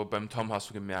 Also, beim Tom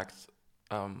hast du gemerkt,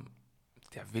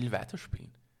 der will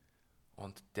weiterspielen.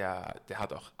 Und der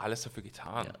hat auch alles dafür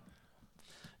getan.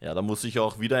 Ja, da muss ich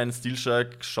auch wieder einen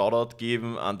Steelshark-Shoutout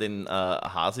geben an den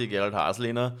Hasi, Gerald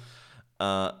Haslehner.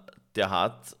 Der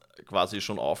hat quasi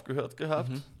schon aufgehört gehabt,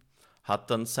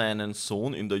 hat dann seinen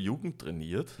Sohn in der Jugend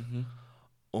trainiert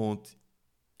und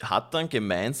hat dann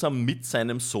gemeinsam mit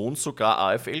seinem Sohn sogar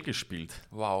AFL gespielt.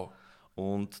 Wow.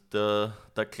 Und der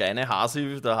kleine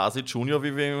Hasi, der Hasi Junior,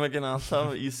 wie wir ihn immer genannt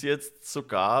haben, ist jetzt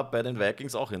sogar bei den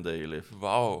Vikings auch in der Elf.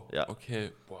 Wow. Ja.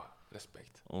 Okay. Boah,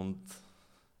 Respekt. Und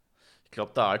ich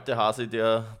glaube, der alte Hasi,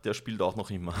 der spielt auch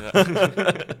noch immer.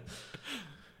 Ja.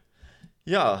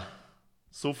 Ja,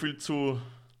 so viel zum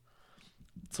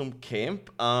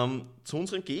Camp. Zu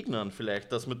unseren Gegnern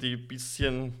vielleicht, dass wir die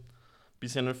bisschen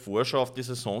eine Vorschau auf die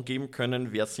Saison geben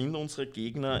können. Wer sind unsere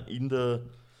Gegner in der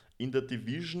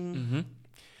Division?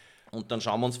 Und dann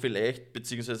schauen wir uns vielleicht,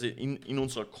 beziehungsweise in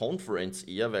unserer Conference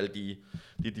eher, weil die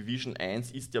Division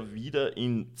 1 ist ja wieder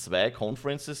in 2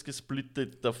 Conferences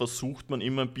gesplittet. Da versucht man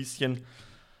immer ein bisschen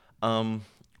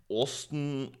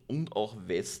Osten und auch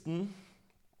Westen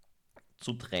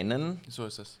zu trennen. So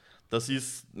ist es. Das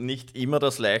ist nicht immer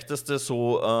das Leichteste,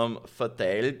 so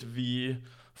verteilt wie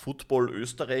Football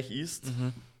Österreich ist.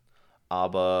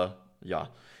 Aber ja,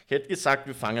 ich hätte gesagt,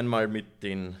 wir fangen mal mit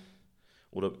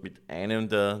einem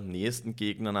der nächsten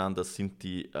Gegnern an. Das sind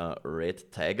die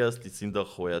Red Tigers. Die sind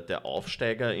auch heuer der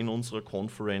Aufsteiger in unserer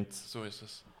Conference. So ist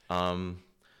es.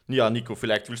 Ja, Nico,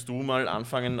 vielleicht willst du mal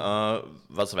anfangen.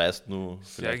 Was weißt du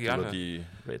vielleicht gerne. über die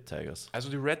Red Tigers? Also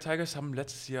die Red Tigers haben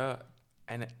letztes Jahr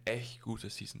eine echt gute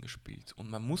Season gespielt. Und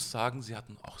man muss sagen, sie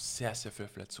hatten auch sehr, sehr viele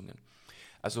Verletzungen.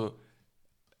 Also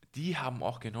die haben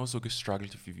auch genauso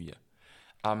gestruggelt wie wir.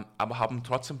 Aber haben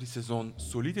trotzdem die Saison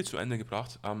solide zu Ende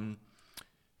gebracht.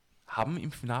 Haben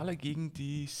im Finale gegen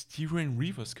die Styrian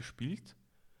Reavers gespielt.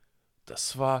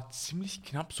 Das war ziemlich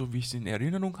knapp, so wie ich es in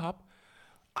Erinnerung habe.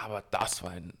 Aber das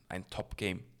war ein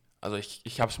Top-Game. Also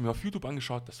ich habe es mir auf YouTube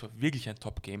angeschaut, das war wirklich ein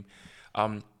Top-Game.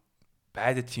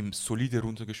 Beide Teams solide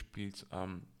runtergespielt.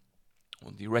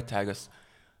 Und die Red Tigers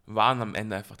waren am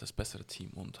Ende einfach das bessere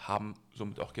Team und haben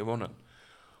somit auch gewonnen.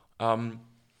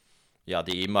 Ja,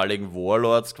 die ehemaligen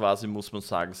Warlords quasi, muss man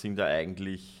sagen, sind ja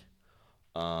eigentlich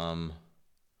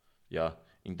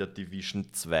in der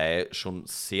Division 2 schon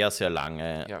sehr, sehr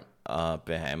lange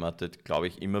beheimatet. Glaube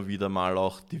ich, immer wieder mal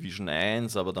auch Division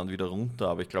 1, aber dann wieder runter.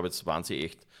 Aber ich glaube, jetzt waren sie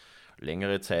echt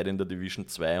längere Zeit in der Division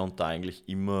 2 und da eigentlich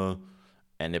immer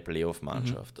eine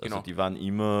Playoff-Mannschaft. Genau. Also die waren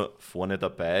immer vorne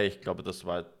dabei. Ich glaube, sie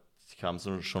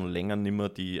haben schon länger nicht mehr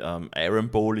die Iron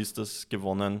Bowl ist das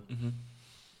gewonnen.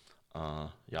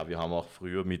 Wir haben auch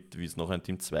früher wie es noch ein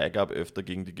Team 2 gab, öfter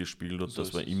gegen die gespielt und So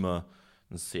das war ist es. immer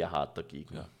ein sehr harter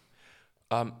Gegner. Ja.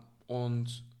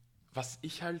 Und was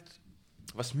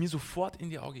mir sofort in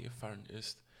die Augen gefallen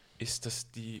ist,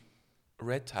 dass die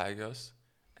Red Tigers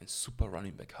ein super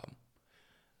Running Back haben.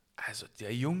 Also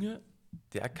der Junge,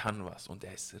 der kann was und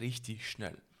der ist richtig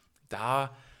schnell.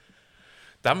 Da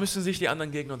müssen sich die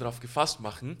anderen Gegner darauf gefasst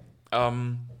machen.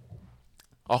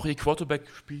 Auch ihr Quarterback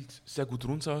spielt sehr gut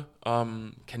runter.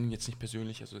 Kenne ihn jetzt nicht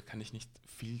persönlich, also kann ich nicht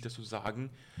viel dazu sagen.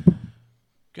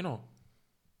 Genau.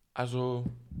 Also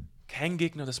kein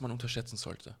Gegner, das man unterschätzen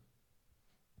sollte.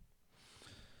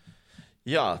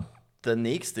 Ja, der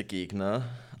nächste Gegner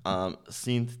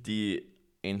sind die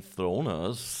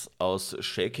Enthroners aus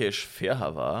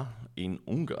Székesfehérvár in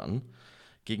Ungarn,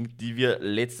 gegen die wir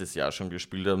letztes Jahr schon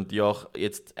gespielt haben, die auch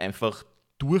jetzt einfach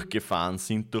durchgefahren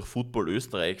sind durch Football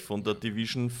Österreich von der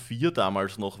Division 4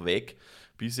 damals noch weg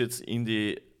bis jetzt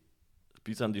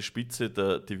bis an die Spitze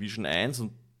der Division 1,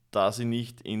 und da sie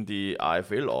nicht in die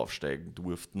AFL aufsteigen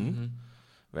durften,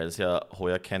 weil es ja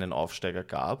heuer keinen Aufsteiger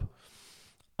gab,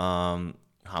 haben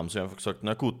sie einfach gesagt,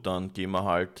 na gut, dann gehen wir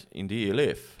halt in die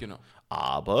ELF. Genau.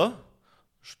 Aber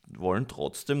wollen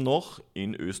trotzdem noch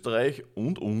in Österreich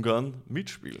und Ungarn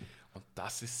mitspielen. Und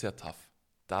das ist sehr tough.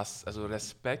 Also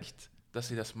Respekt, dass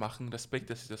sie das machen, Respekt,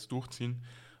 dass sie das durchziehen.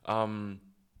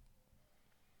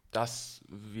 Das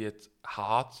wird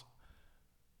hart,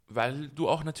 weil du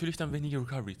auch natürlich dann weniger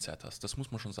Recovery-Zeit hast. Das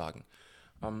muss man schon sagen.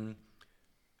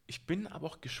 Ich bin aber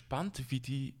auch gespannt, wie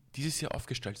die dieses Jahr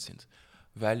aufgestellt sind,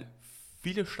 weil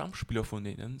viele Stammspieler von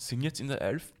denen sind jetzt in der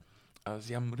Elf.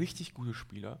 Sie haben richtig gute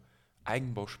Spieler,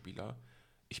 Eigenbauspieler.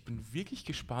 Ich bin wirklich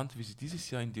gespannt, wie sie dieses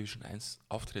Jahr in Division 1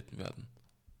 auftreten werden.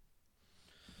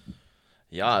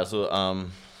 Ja, also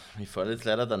mir fällt jetzt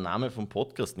leider der Name vom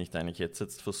Podcast nicht ein. Ich hätte es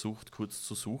jetzt versucht, kurz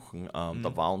zu suchen.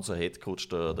 Da war unser Headcoach,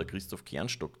 der Christoph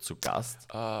Kernstock, zu Gast.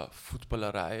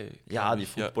 Footballerei. Ja, die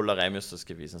Footballerei müsste es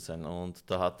gewesen sein. Und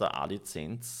da hat der Adi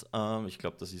Zenz, ich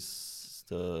glaube, das ist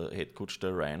der Headcoach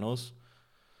der Rhinos.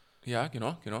 Ja,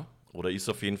 genau. Oder ist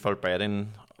auf jeden Fall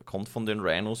kommt von den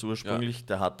Rhinos ursprünglich. Ja.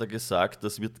 Der hat da gesagt,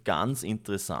 das wird ganz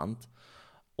interessant,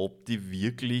 ob die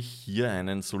wirklich hier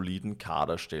einen soliden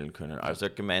Kader stellen können. Also er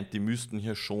hat gemeint, die müssten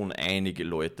hier schon einige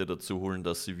Leute dazu holen,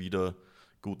 dass sie wieder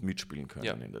gut mitspielen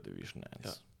können in der Division 1.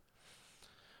 Ja.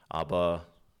 Aber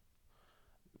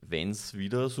wenn es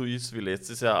wieder so ist wie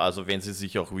letztes Jahr, also wenn sie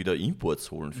sich auch wieder Imports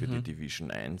holen für die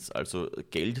Division 1, also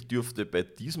Geld dürfte bei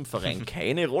diesem Verein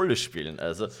keine Rolle spielen.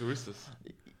 Also so ist es.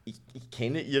 Ich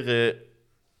kenne ihre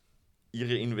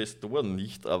Investoren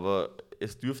nicht, aber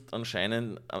es dürfte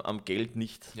anscheinend am Geld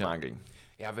nicht mangeln.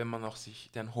 Ja, wenn man auch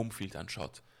sich den Homefield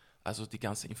anschaut, also die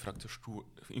ganze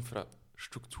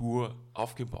Infrastruktur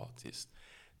aufgebaut ist,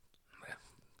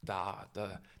 da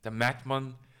merkt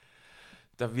man,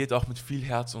 da wird auch mit viel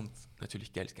Herz und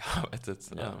natürlich Geld gearbeitet.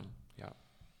 Ja.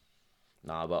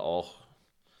 Na, aber auch,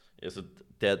 also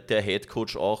der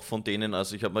Headcoach auch von denen,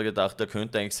 also ich habe mir gedacht, der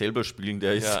könnte eigentlich selber spielen,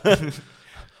 der ist.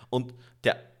 Und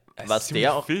was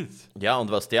der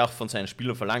auch von seinen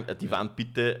Spielern verlangt, die waren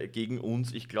bitte gegen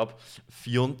uns, ich glaube,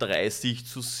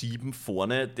 34-7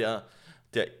 vorne. Der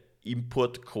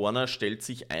Import Corner stellt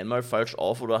sich einmal falsch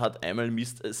auf oder hat einmal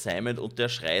Misassignment und der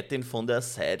schreit den von der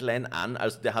Sideline an.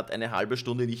 Also der hat eine halbe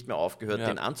Stunde nicht mehr aufgehört,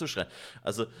 den anzuschreien.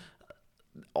 Also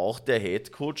auch der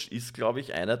Headcoach ist, glaube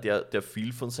ich, einer, der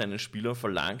viel von seinen Spielern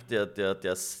verlangt,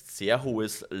 der sehr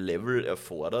hohes Level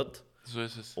erfordert. So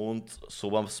ist es. Und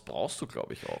sowas brauchst du,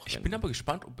 glaube ich, auch. Ich bin aber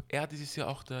gespannt, ob er dieses Jahr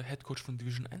auch der Headcoach von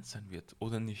Division 1 sein wird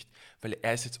oder nicht. Weil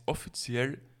er ist jetzt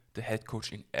offiziell der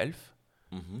Headcoach in 11,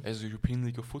 also European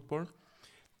League of Football.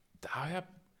 Daher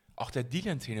auch der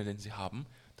D-Line-Trainer, den sie haben,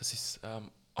 das ist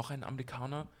auch ein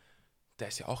Amerikaner, der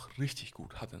ist ja auch richtig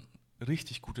gut, hat ein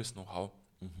richtig gutes Know-how.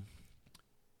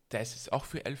 Der ist jetzt auch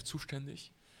für 11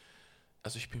 zuständig.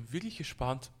 Also ich bin wirklich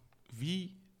gespannt,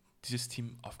 wie dieses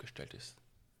Team aufgestellt ist.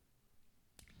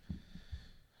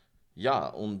 Ja,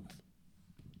 und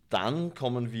dann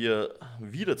kommen wir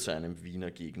wieder zu einem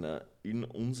Wiener Gegner in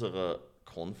unserer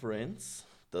Conference.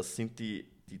 Das sind die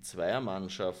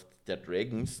Zweiermannschaft der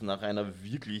Dragons nach einer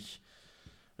wirklich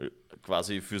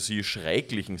quasi für sie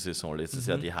schrecklichen Saison letztes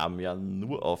Jahr. Die haben ja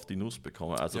nur auf die Nuss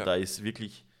bekommen. Also da ist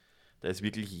wirklich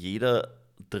jeder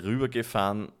drüber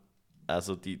gefahren.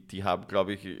 Also die haben,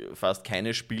 glaube ich, fast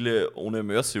keine Spiele ohne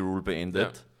Mercy Rule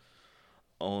beendet. Ja.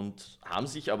 Und haben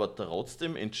sich aber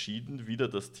trotzdem entschieden, wieder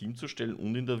das Team zu stellen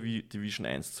und in der Division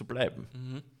 1 zu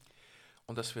bleiben.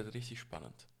 Und das wird richtig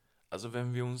spannend. Also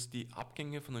wenn wir uns die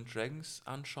Abgänge von den Dragons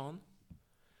anschauen.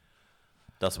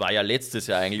 Das war ja letztes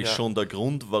Jahr eigentlich schon der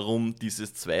Grund, warum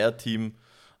dieses Zweierteam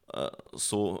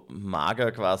so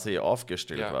mager quasi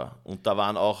aufgestellt war. Und da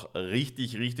waren auch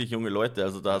richtig, richtig junge Leute.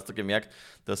 Also da hast du gemerkt,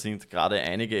 da sind gerade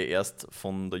einige erst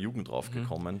von der Jugend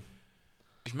draufgekommen.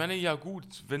 Ich meine, ja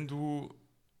gut, wenn du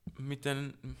mit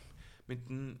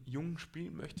den Jungen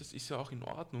spielen möchtest, ist ja auch in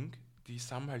Ordnung. Die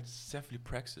haben halt sehr viel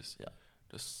Praxis. Ja.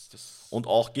 Und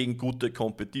auch gegen gute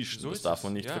Competition, das darf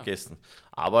man nicht vergessen.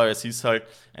 Aber es ist halt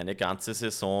eine ganze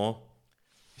Saison,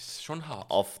 ist schon hart.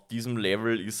 Auf diesem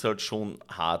Level ist halt schon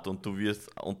hart und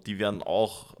die werden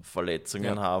auch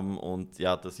Verletzungen haben und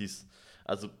das ist,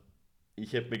 also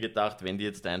ich hätte mir gedacht, wenn die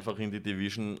jetzt einfach in die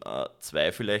Division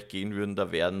 2 vielleicht gehen würden,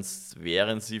 da wären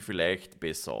sie vielleicht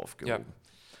besser aufgehoben.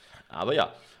 Aber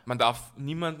ja. Man darf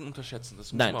niemanden unterschätzen,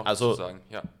 das muss Nein, man auch also dazu sagen.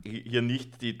 Ja. hier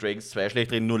nicht die Dragons 2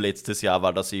 schlecht reden, nur letztes Jahr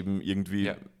war das eben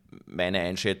irgendwie meine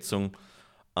Einschätzung.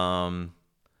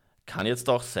 Kann jetzt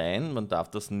auch sein, man darf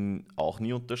das auch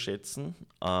nie unterschätzen,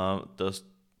 dass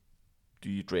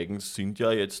die Dragons sind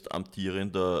ja jetzt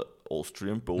amtierender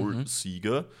Austrian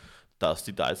Bowl-Sieger, dass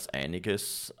die da jetzt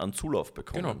einiges an Zulauf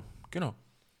bekommen. Genau.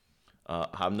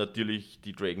 Haben natürlich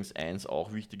die Dragons 1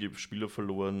 auch wichtige Spieler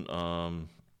verloren.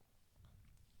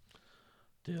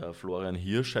 Der Florian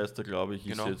Hirsch heißt er, glaube ich,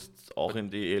 ist jetzt auch in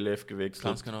die ELF gewechselt.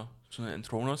 Ganz genau, zu den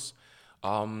Entroners.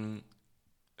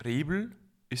 Rebel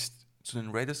ist zu den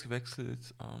Raiders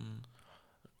gewechselt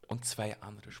und 2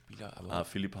 andere Spieler. Aber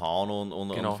Philipp Haun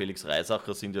und Felix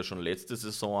Reisacher sind ja schon letzte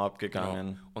Saison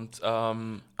abgegangen. Genau. Und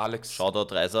Alex...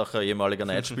 Shoutout Reisacher, ehemaliger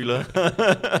Knights-Spieler.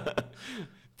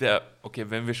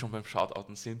 Wenn wir schon beim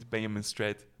Shoutouten sind, Benjamin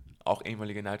Strait, auch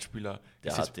ehemaliger Knights-Spieler.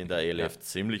 Der hat in der ELF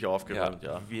ziemlich aufgeräumt.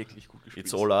 Ja, wirklich gut gespielt.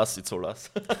 It's all us.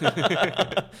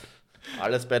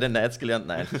 Alles bei den Knights gelernt?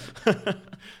 Nein.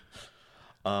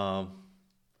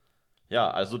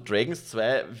 Also Dragons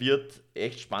 2 wird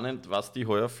echt spannend, was die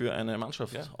heuer für eine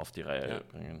Mannschaft auf die Reihe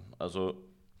bringen. Also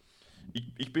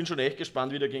ich bin schon echt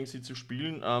gespannt, wieder gegen sie zu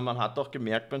spielen. Man hat auch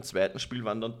gemerkt, beim zweiten Spiel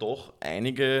waren dann doch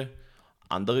einige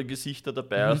andere Gesichter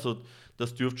dabei. Also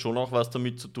das dürfte schon auch was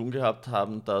damit zu tun gehabt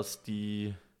haben, dass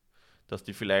die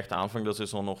vielleicht Anfang der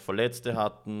Saison noch Verletzte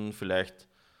hatten, vielleicht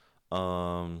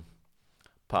paar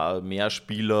mehr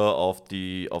Spieler auf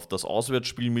das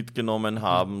Auswärtsspiel mitgenommen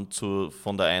haben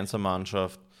von der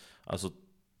Einser-Mannschaft. Also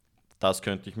das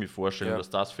könnte ich mir vorstellen, dass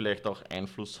das vielleicht auch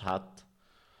Einfluss hat.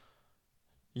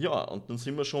 Ja, und dann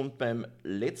sind wir schon beim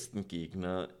letzten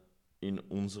Gegner in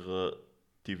unserer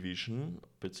Division,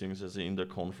 beziehungsweise in der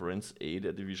Conference A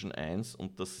der Division 1,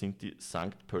 und das sind die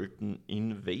St. Pölten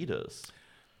Invaders.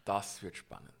 Das wird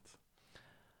spannend.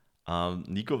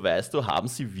 Nico, weißt du, haben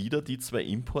sie wieder die 2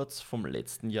 Imports vom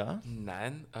letzten Jahr?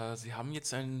 Nein, sie haben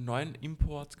jetzt einen neuen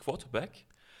Import-Quarterback.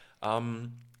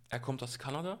 Er kommt aus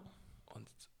Kanada und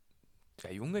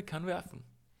der Junge kann werfen.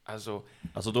 Also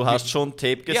du hast schon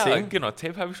Tape gesehen? Ja, genau,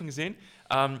 Tape habe ich schon gesehen.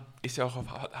 Ist ja auch auf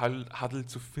Huddle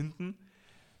zu finden.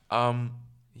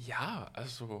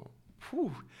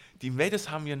 Die Invaders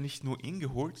haben ja nicht nur ihn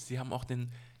geholt, sie haben auch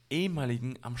den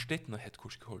ehemaligen Amstettner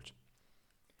Headcoach geholt.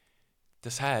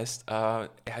 Das heißt,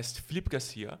 er heißt Philipp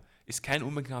Garcia, ist kein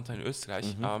Unbekannter in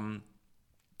Österreich. Wenn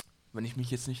ich mich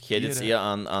jetzt nicht Ich hätte jetzt eher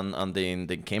an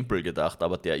den Campbell gedacht,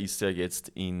 aber der ist ja jetzt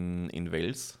in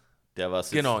Wales. Der war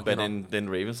jetzt bei den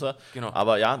Ravens. Genau.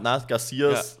 Aber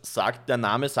Garcia der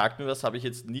Name sagt mir was, habe ich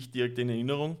jetzt nicht direkt in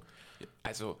Erinnerung.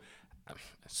 Also,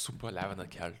 super leibender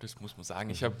Kerl, das muss man sagen.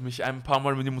 Ich habe mich ein paar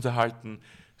Mal mit ihm unterhalten.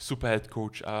 Super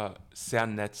Headcoach, sehr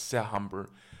nett, sehr humble.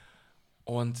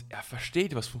 Und er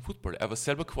versteht was vom Football. Er war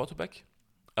selber Quarterback,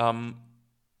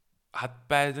 hat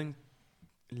bei den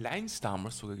Lions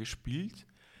damals sogar gespielt.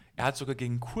 Er hat sogar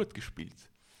gegen Kurt gespielt.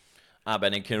 Bei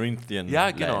den Corinthian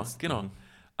Lions. Genau.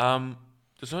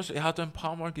 Das heißt, er hat ein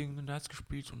paar Mal gegen den Knights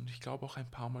gespielt und ich glaube auch ein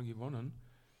paar Mal gewonnen.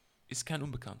 Ist kein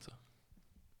Unbekannter.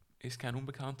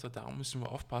 Da müssen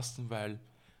wir aufpassen, weil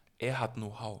er hat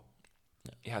Know-how.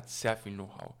 Er hat sehr viel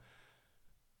Know-how.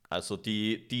 Also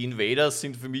die Invaders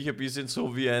sind für mich ein bisschen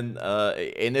so wie ein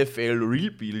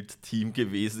NFL-Rebuild-Team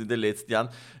gewesen in den letzten Jahren.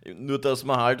 Nur, dass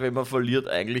man halt, wenn man verliert,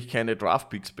 eigentlich keine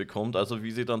Draft-Picks bekommt. Also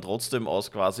wie sie dann trotzdem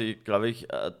aus quasi, glaube ich,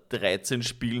 13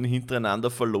 Spielen hintereinander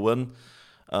verloren,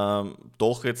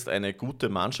 doch jetzt eine gute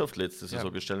Mannschaft letzte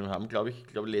Saison gestellt haben. Ich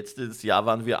glaube, letztes Jahr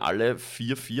waren wir alle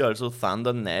 4-4, also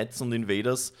Thunder, Knights und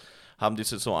Invaders haben die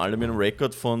Saison alle mit einem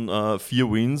Rekord von 4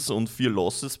 Wins und 4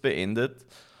 Losses beendet.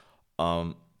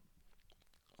 Haben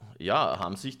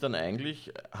dann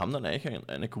eigentlich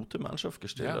eine gute Mannschaft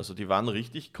gestellt. Ja. Also die waren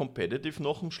richtig competitive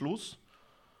noch am Schluss.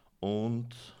 Und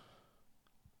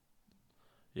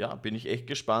bin ich echt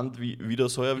gespannt, wie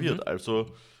das heuer wird.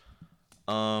 Also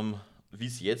wie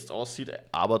es jetzt aussieht,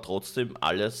 aber trotzdem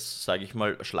alles, sage ich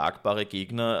mal, schlagbare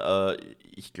Gegner.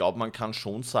 Ich glaube, man kann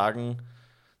schon sagen,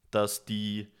 dass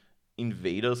die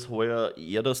Invaders heuer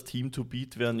eher das Team to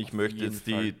beat werden. Ich möchte jetzt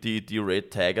die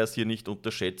Red Tigers hier nicht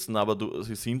unterschätzen, aber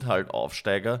sie sind halt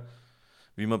Aufsteiger.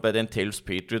 Wie man bei den Tales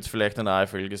Patriots vielleicht in der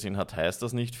AFL gesehen hat, heißt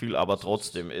das nicht viel, aber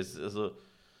trotzdem, es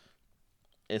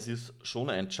ist schon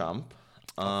ein Jump.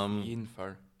 Auf jeden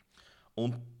Fall.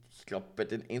 Und ich glaube, bei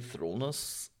den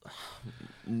Enthroners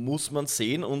muss man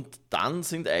sehen, und dann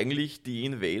sind eigentlich die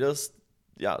Invaders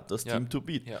das Team to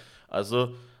beat. Ja.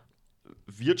 Also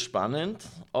wird spannend,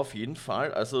 auf jeden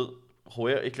Fall. Also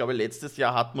heuer, ich glaube, letztes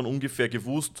Jahr hat man ungefähr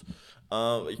gewusst,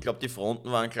 ich glaube, die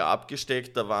Fronten waren klar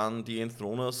abgesteckt, da waren die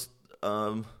Enthroners,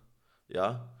 man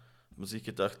man sich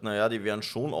gedacht, naja, die werden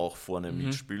schon auch vorne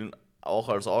mitspielen, auch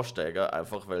als Aufsteiger,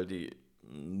 einfach weil die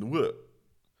nur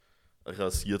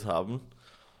rasiert haben.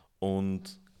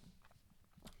 Und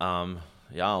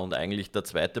und eigentlich der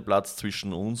zweite Platz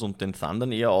zwischen uns und den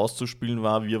Thundern eher auszuspielen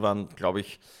war. Wir waren, glaube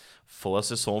ich, vor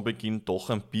Saisonbeginn doch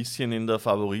ein bisschen in der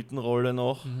Favoritenrolle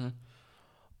noch.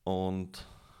 Und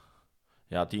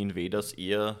ja, die Invaders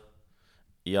eher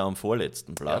am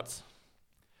vorletzten Platz.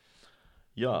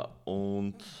 Ja,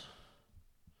 und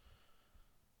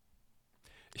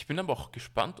ich bin aber auch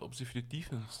gespannt, ob sie für die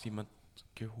Defense jemand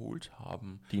geholt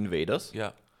haben. die Invaders?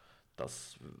 Ja.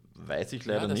 Das weiß ich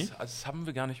leider nicht. Das haben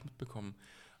wir gar nicht mitbekommen.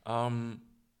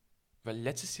 Weil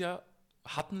letztes Jahr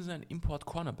hatten sie einen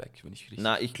Import-Cornerback, wenn ich richtig.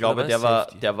 Na, ich glaube, der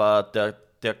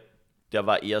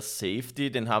war eher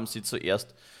Safety, den haben sie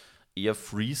zuerst eher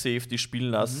Free Safety spielen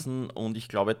lassen und ich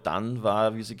glaube, dann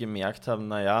war, wie sie gemerkt haben,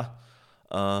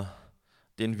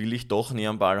 den will ich doch nie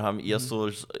am Ball haben, eher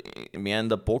so mehr in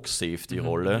der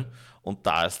Box-Safety-Rolle und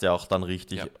da ist der auch dann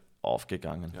richtig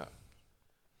aufgegangen.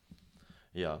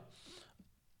 Ja.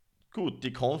 Gut,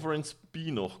 die Conference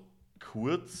B noch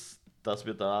kurz, dass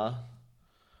wir da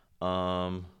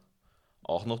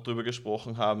auch noch drüber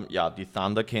gesprochen haben. Ja, die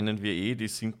Thunder kennen wir die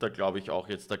sind da, glaube ich, auch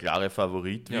jetzt der klare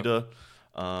Favorit wieder.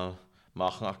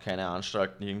 Machen auch keine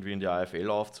Anstalten, irgendwie in die AFL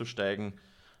aufzusteigen.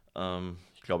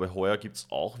 Ich glaube, heuer gibt es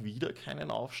auch wieder keinen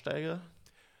Aufsteiger.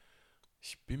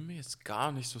 Ich bin mir jetzt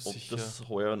gar nicht so sicher. Ob das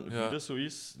heuer wieder so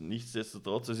ist.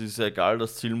 Nichtsdestotrotz, es ist ja egal,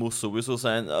 das Ziel muss sowieso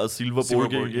sein, Silver Bowl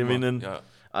gewinnen. Ja.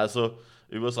 Also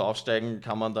über das Aufsteigen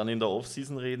kann man dann in der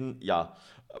Offseason reden. Ja,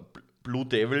 Blue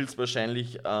Devils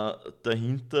wahrscheinlich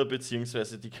dahinter,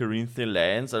 beziehungsweise die Corinthian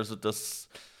Lions. Also das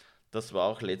war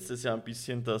auch letztes Jahr ein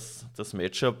bisschen das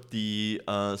Matchup. Die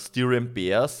Styrian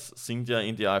Bears sind ja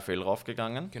in die AFL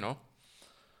raufgegangen. Genau.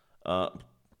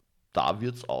 Da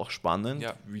wird es auch spannend,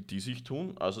 wie die sich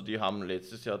tun. Also die haben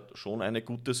letztes Jahr schon eine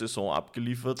gute Saison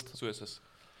abgeliefert. So ist es.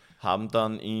 Haben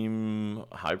dann im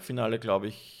Halbfinale, glaube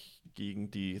ich,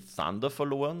 gegen die Thunder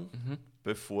verloren,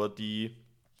 bevor die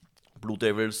Blue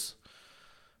Devils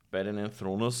bei den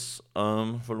Enthroners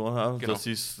verloren haben. Genau.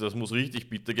 Das muss richtig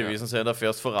bitter gewesen sein. Da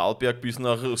fährst du von Vorarlberg bis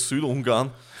nach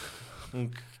Südungarn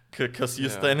und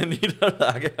kassierst eine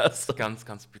Niederlage. Also, ganz,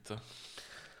 ganz bitter.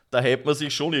 da hätte man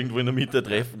sich schon irgendwo in der Mitte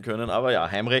treffen können. Aber ja,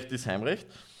 Heimrecht ist Heimrecht.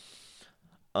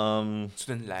 Zu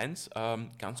den Lions,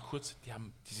 ganz kurz, die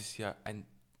haben dieses Jahr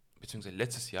beziehungsweise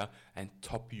letztes Jahr ein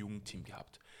Top-Jugendteam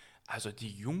gehabt. Also die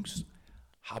Jungs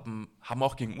haben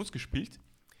auch gegen uns gespielt.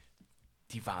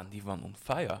 Die waren on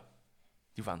fire.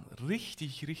 Die waren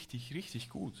richtig, richtig, richtig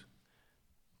gut.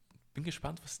 Bin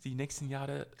gespannt, was die nächsten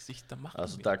Jahre sich da machen.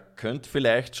 Also da könnte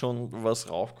vielleicht schon was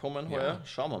raufkommen heuer.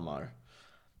 Schauen wir mal,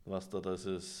 was da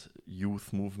dieses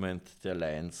Youth Movement der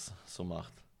Lions so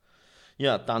macht.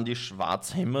 Ja, dann die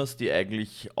Schwarzhämmers, die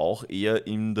eigentlich auch eher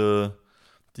in der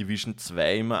Division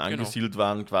 2 immer angesiedelt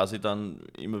waren, quasi dann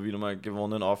immer wieder mal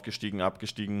gewonnen, aufgestiegen,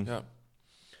 abgestiegen. Ja.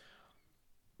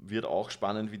 Wird auch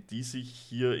spannend, wie die sich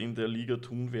hier in der Liga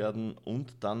tun werden.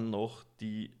 Und dann noch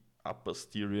die Upper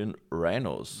Styrian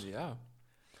Rhinos,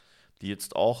 die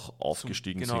jetzt auch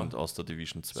aufgestiegen sind aus der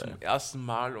Division 2. Zum ersten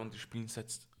Mal und die spielen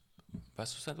seit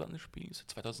wann die spielen?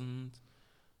 Seit 2000,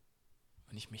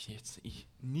 wenn ich mich jetzt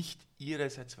nicht irre,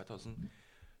 seit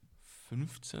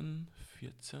 2015,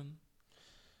 14.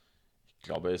 Ich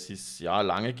glaube, es ist,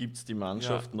 lange gibt es die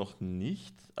Mannschaft noch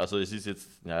nicht. Also es ist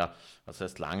jetzt, was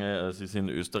heißt lange? Es ist in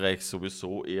Österreich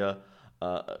sowieso eher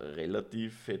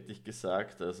relativ, hätte ich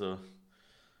gesagt. Also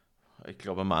ich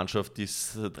glaube, eine Mannschaft, die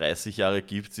es 30 Jahre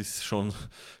gibt, ist schon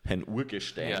ein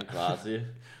Urgestein quasi.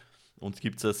 Und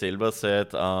gibt es ja selber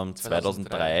seit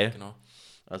 2003. Genau.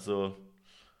 Also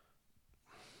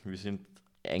wir sind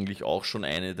eigentlich auch schon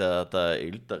eine der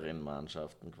älteren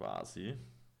Mannschaften quasi.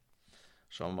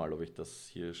 Schauen wir mal, ob ich das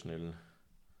hier schnell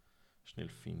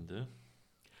finde.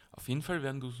 Auf jeden Fall,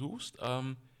 während du suchst,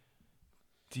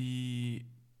 die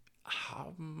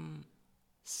haben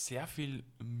sehr viel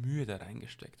Mühe da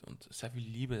reingesteckt und sehr viel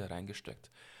Liebe da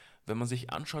reingesteckt. Wenn man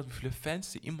sich anschaut, wie viele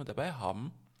Fans sie immer dabei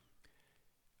haben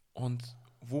und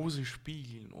wo sie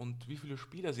spielen und wie viele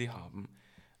Spieler sie haben,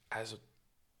 also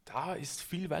da ist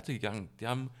viel weitergegangen. Die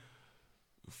haben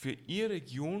für ihre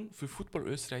Region, für Football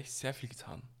Österreich sehr viel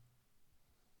getan.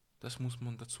 Das muss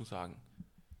man dazu sagen.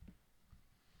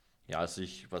 Ja, also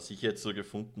was ich jetzt so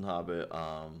gefunden habe,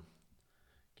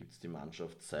 gibt es die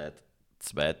Mannschaft seit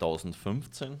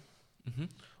 2015.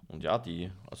 Und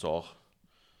also auch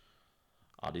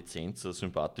Adi Zenz, ein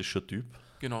sympathischer Typ.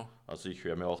 Genau. Also ich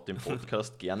höre mir auch den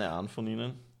Podcast gerne an von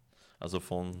Ihnen, also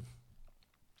vom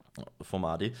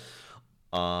Adi.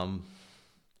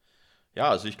 Ja,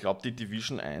 also ich glaube, die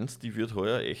Division 1, die wird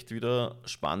heuer echt wieder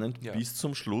spannend Ja. bis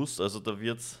zum Schluss. Also da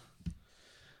wird's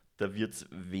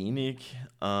wenig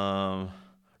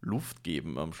Luft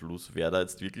geben am Schluss, wer da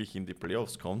jetzt wirklich in die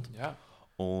Playoffs kommt. Ja.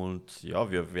 Und ja,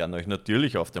 wir werden euch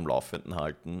natürlich auf dem Laufenden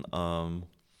halten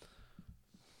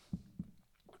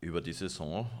über die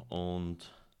Saison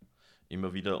und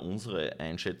immer wieder unsere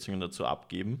Einschätzungen dazu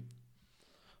abgeben.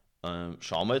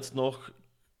 Schauen wir jetzt noch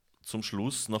zum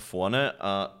Schluss nach vorne.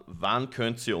 Wann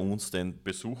könnt ihr uns denn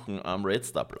besuchen am Red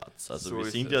Star Platz? Also So wir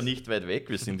ist sind es. ja nicht weit weg,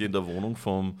 wir sind in der Wohnung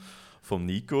vom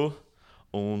Nico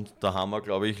und da haben wir,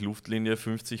 glaube ich, Luftlinie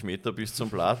 50 Meter bis zum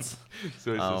Platz.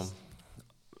 So ist es.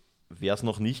 Wer es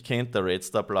noch nicht kennt, der Red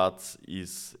Star Platz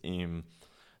ist im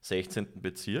 16.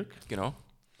 Bezirk. Genau.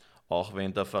 Auch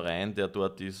wenn der Verein, der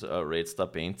dort ist, Red Star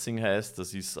Benzing heißt,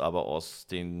 das ist aber aus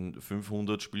den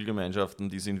 500 Spielgemeinschaften,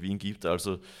 die es in Wien gibt,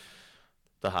 also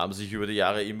da haben sich über die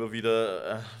Jahre immer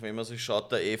wieder, wenn man sich schaut,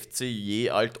 der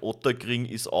FC Alt-Otterkring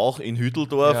ist auch in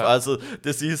Hütteldorf, Ja. also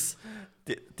das ist,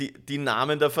 die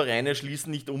Namen der Vereine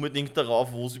schließen nicht unbedingt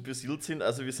darauf, wo sie besiedelt sind,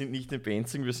 also wir sind nicht in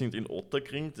Benzing, wir sind in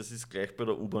Otterkring, das ist gleich bei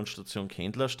der U-Bahn-Station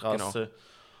Kendlerstraße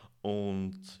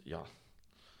und ja,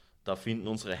 da finden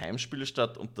unsere Heimspiele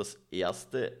statt und das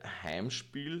erste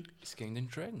Heimspiel Ist gegen den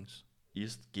Dragons.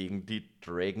 ist gegen die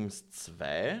Dragons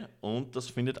 2 und das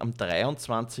findet am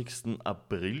 23.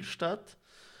 April statt.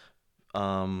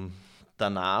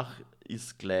 Danach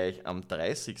ist gleich am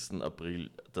 30.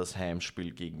 April das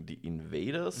Heimspiel gegen die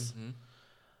Invaders.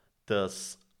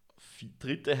 Das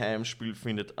dritte Heimspiel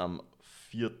findet am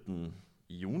 4.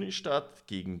 Juni statt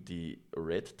gegen die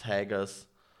Red Tigers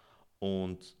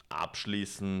und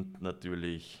abschließend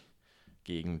natürlich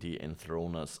gegen die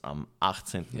Enthroners am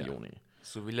 18. Ja. Juni.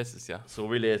 So wie letztes Jahr.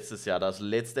 So wie letztes Jahr, das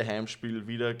letzte Heimspiel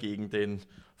wieder gegen den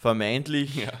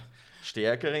vermeintlich Ja.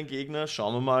 stärkeren Gegner.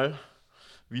 Schauen wir mal,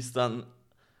 wie es dann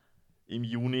im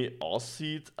Juni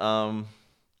aussieht.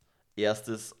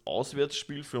 Erstes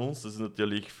Auswärtsspiel für uns, das ist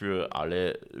natürlich für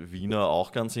alle Wiener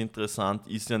auch ganz interessant,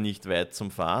 ist ja nicht weit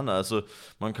zum Fahren. Also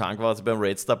man kann quasi beim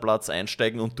Red Star Platz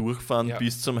einsteigen und durchfahren Ja.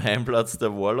 bis zum Heimplatz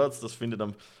der Warlords. Das findet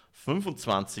am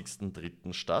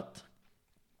 25.03. statt.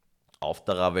 Auf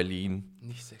der Ravelin.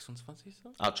 Nicht 26.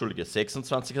 Entschuldige,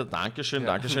 26. Dankeschön, Ja.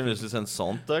 Dankeschön. Es ist ein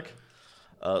Sonntag.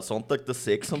 Sonntag, der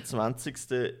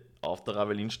 26. auf der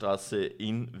Ravelinstraße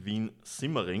in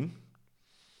Wien-Simmering.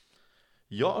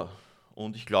 Ja,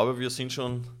 und ich glaube, wir sind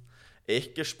schon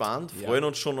echt gespannt, Ja. freuen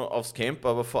uns schon aufs Camp,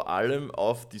 aber vor allem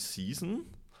auf die Season.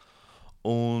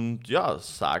 Und ja,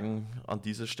 sagen an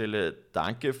dieser Stelle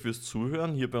danke fürs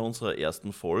Zuhören hier bei unserer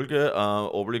ersten Folge.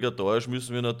 Obligatorisch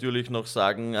müssen wir natürlich noch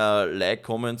sagen, Like,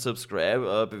 Comment,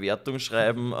 Subscribe, Bewertung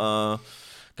schreiben,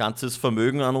 ganzes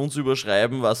Vermögen an uns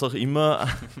überschreiben, was auch immer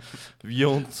ihr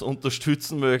uns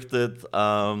unterstützen möchtet.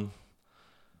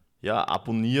 Ja,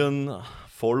 abonnieren,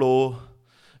 Follow,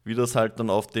 wie das halt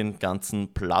dann auf den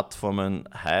ganzen Plattformen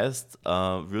heißt,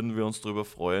 würden wir uns darüber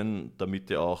freuen, damit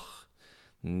ihr auch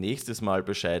nächstes Mal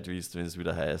Bescheid wisst, wenn es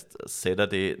wieder heißt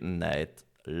Saturday Night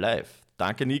Live.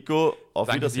 Danke Nico, auf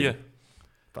Danke Wiedersehen. dir.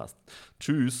 Passt.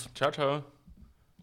 Tschüss. Ciao, ciao.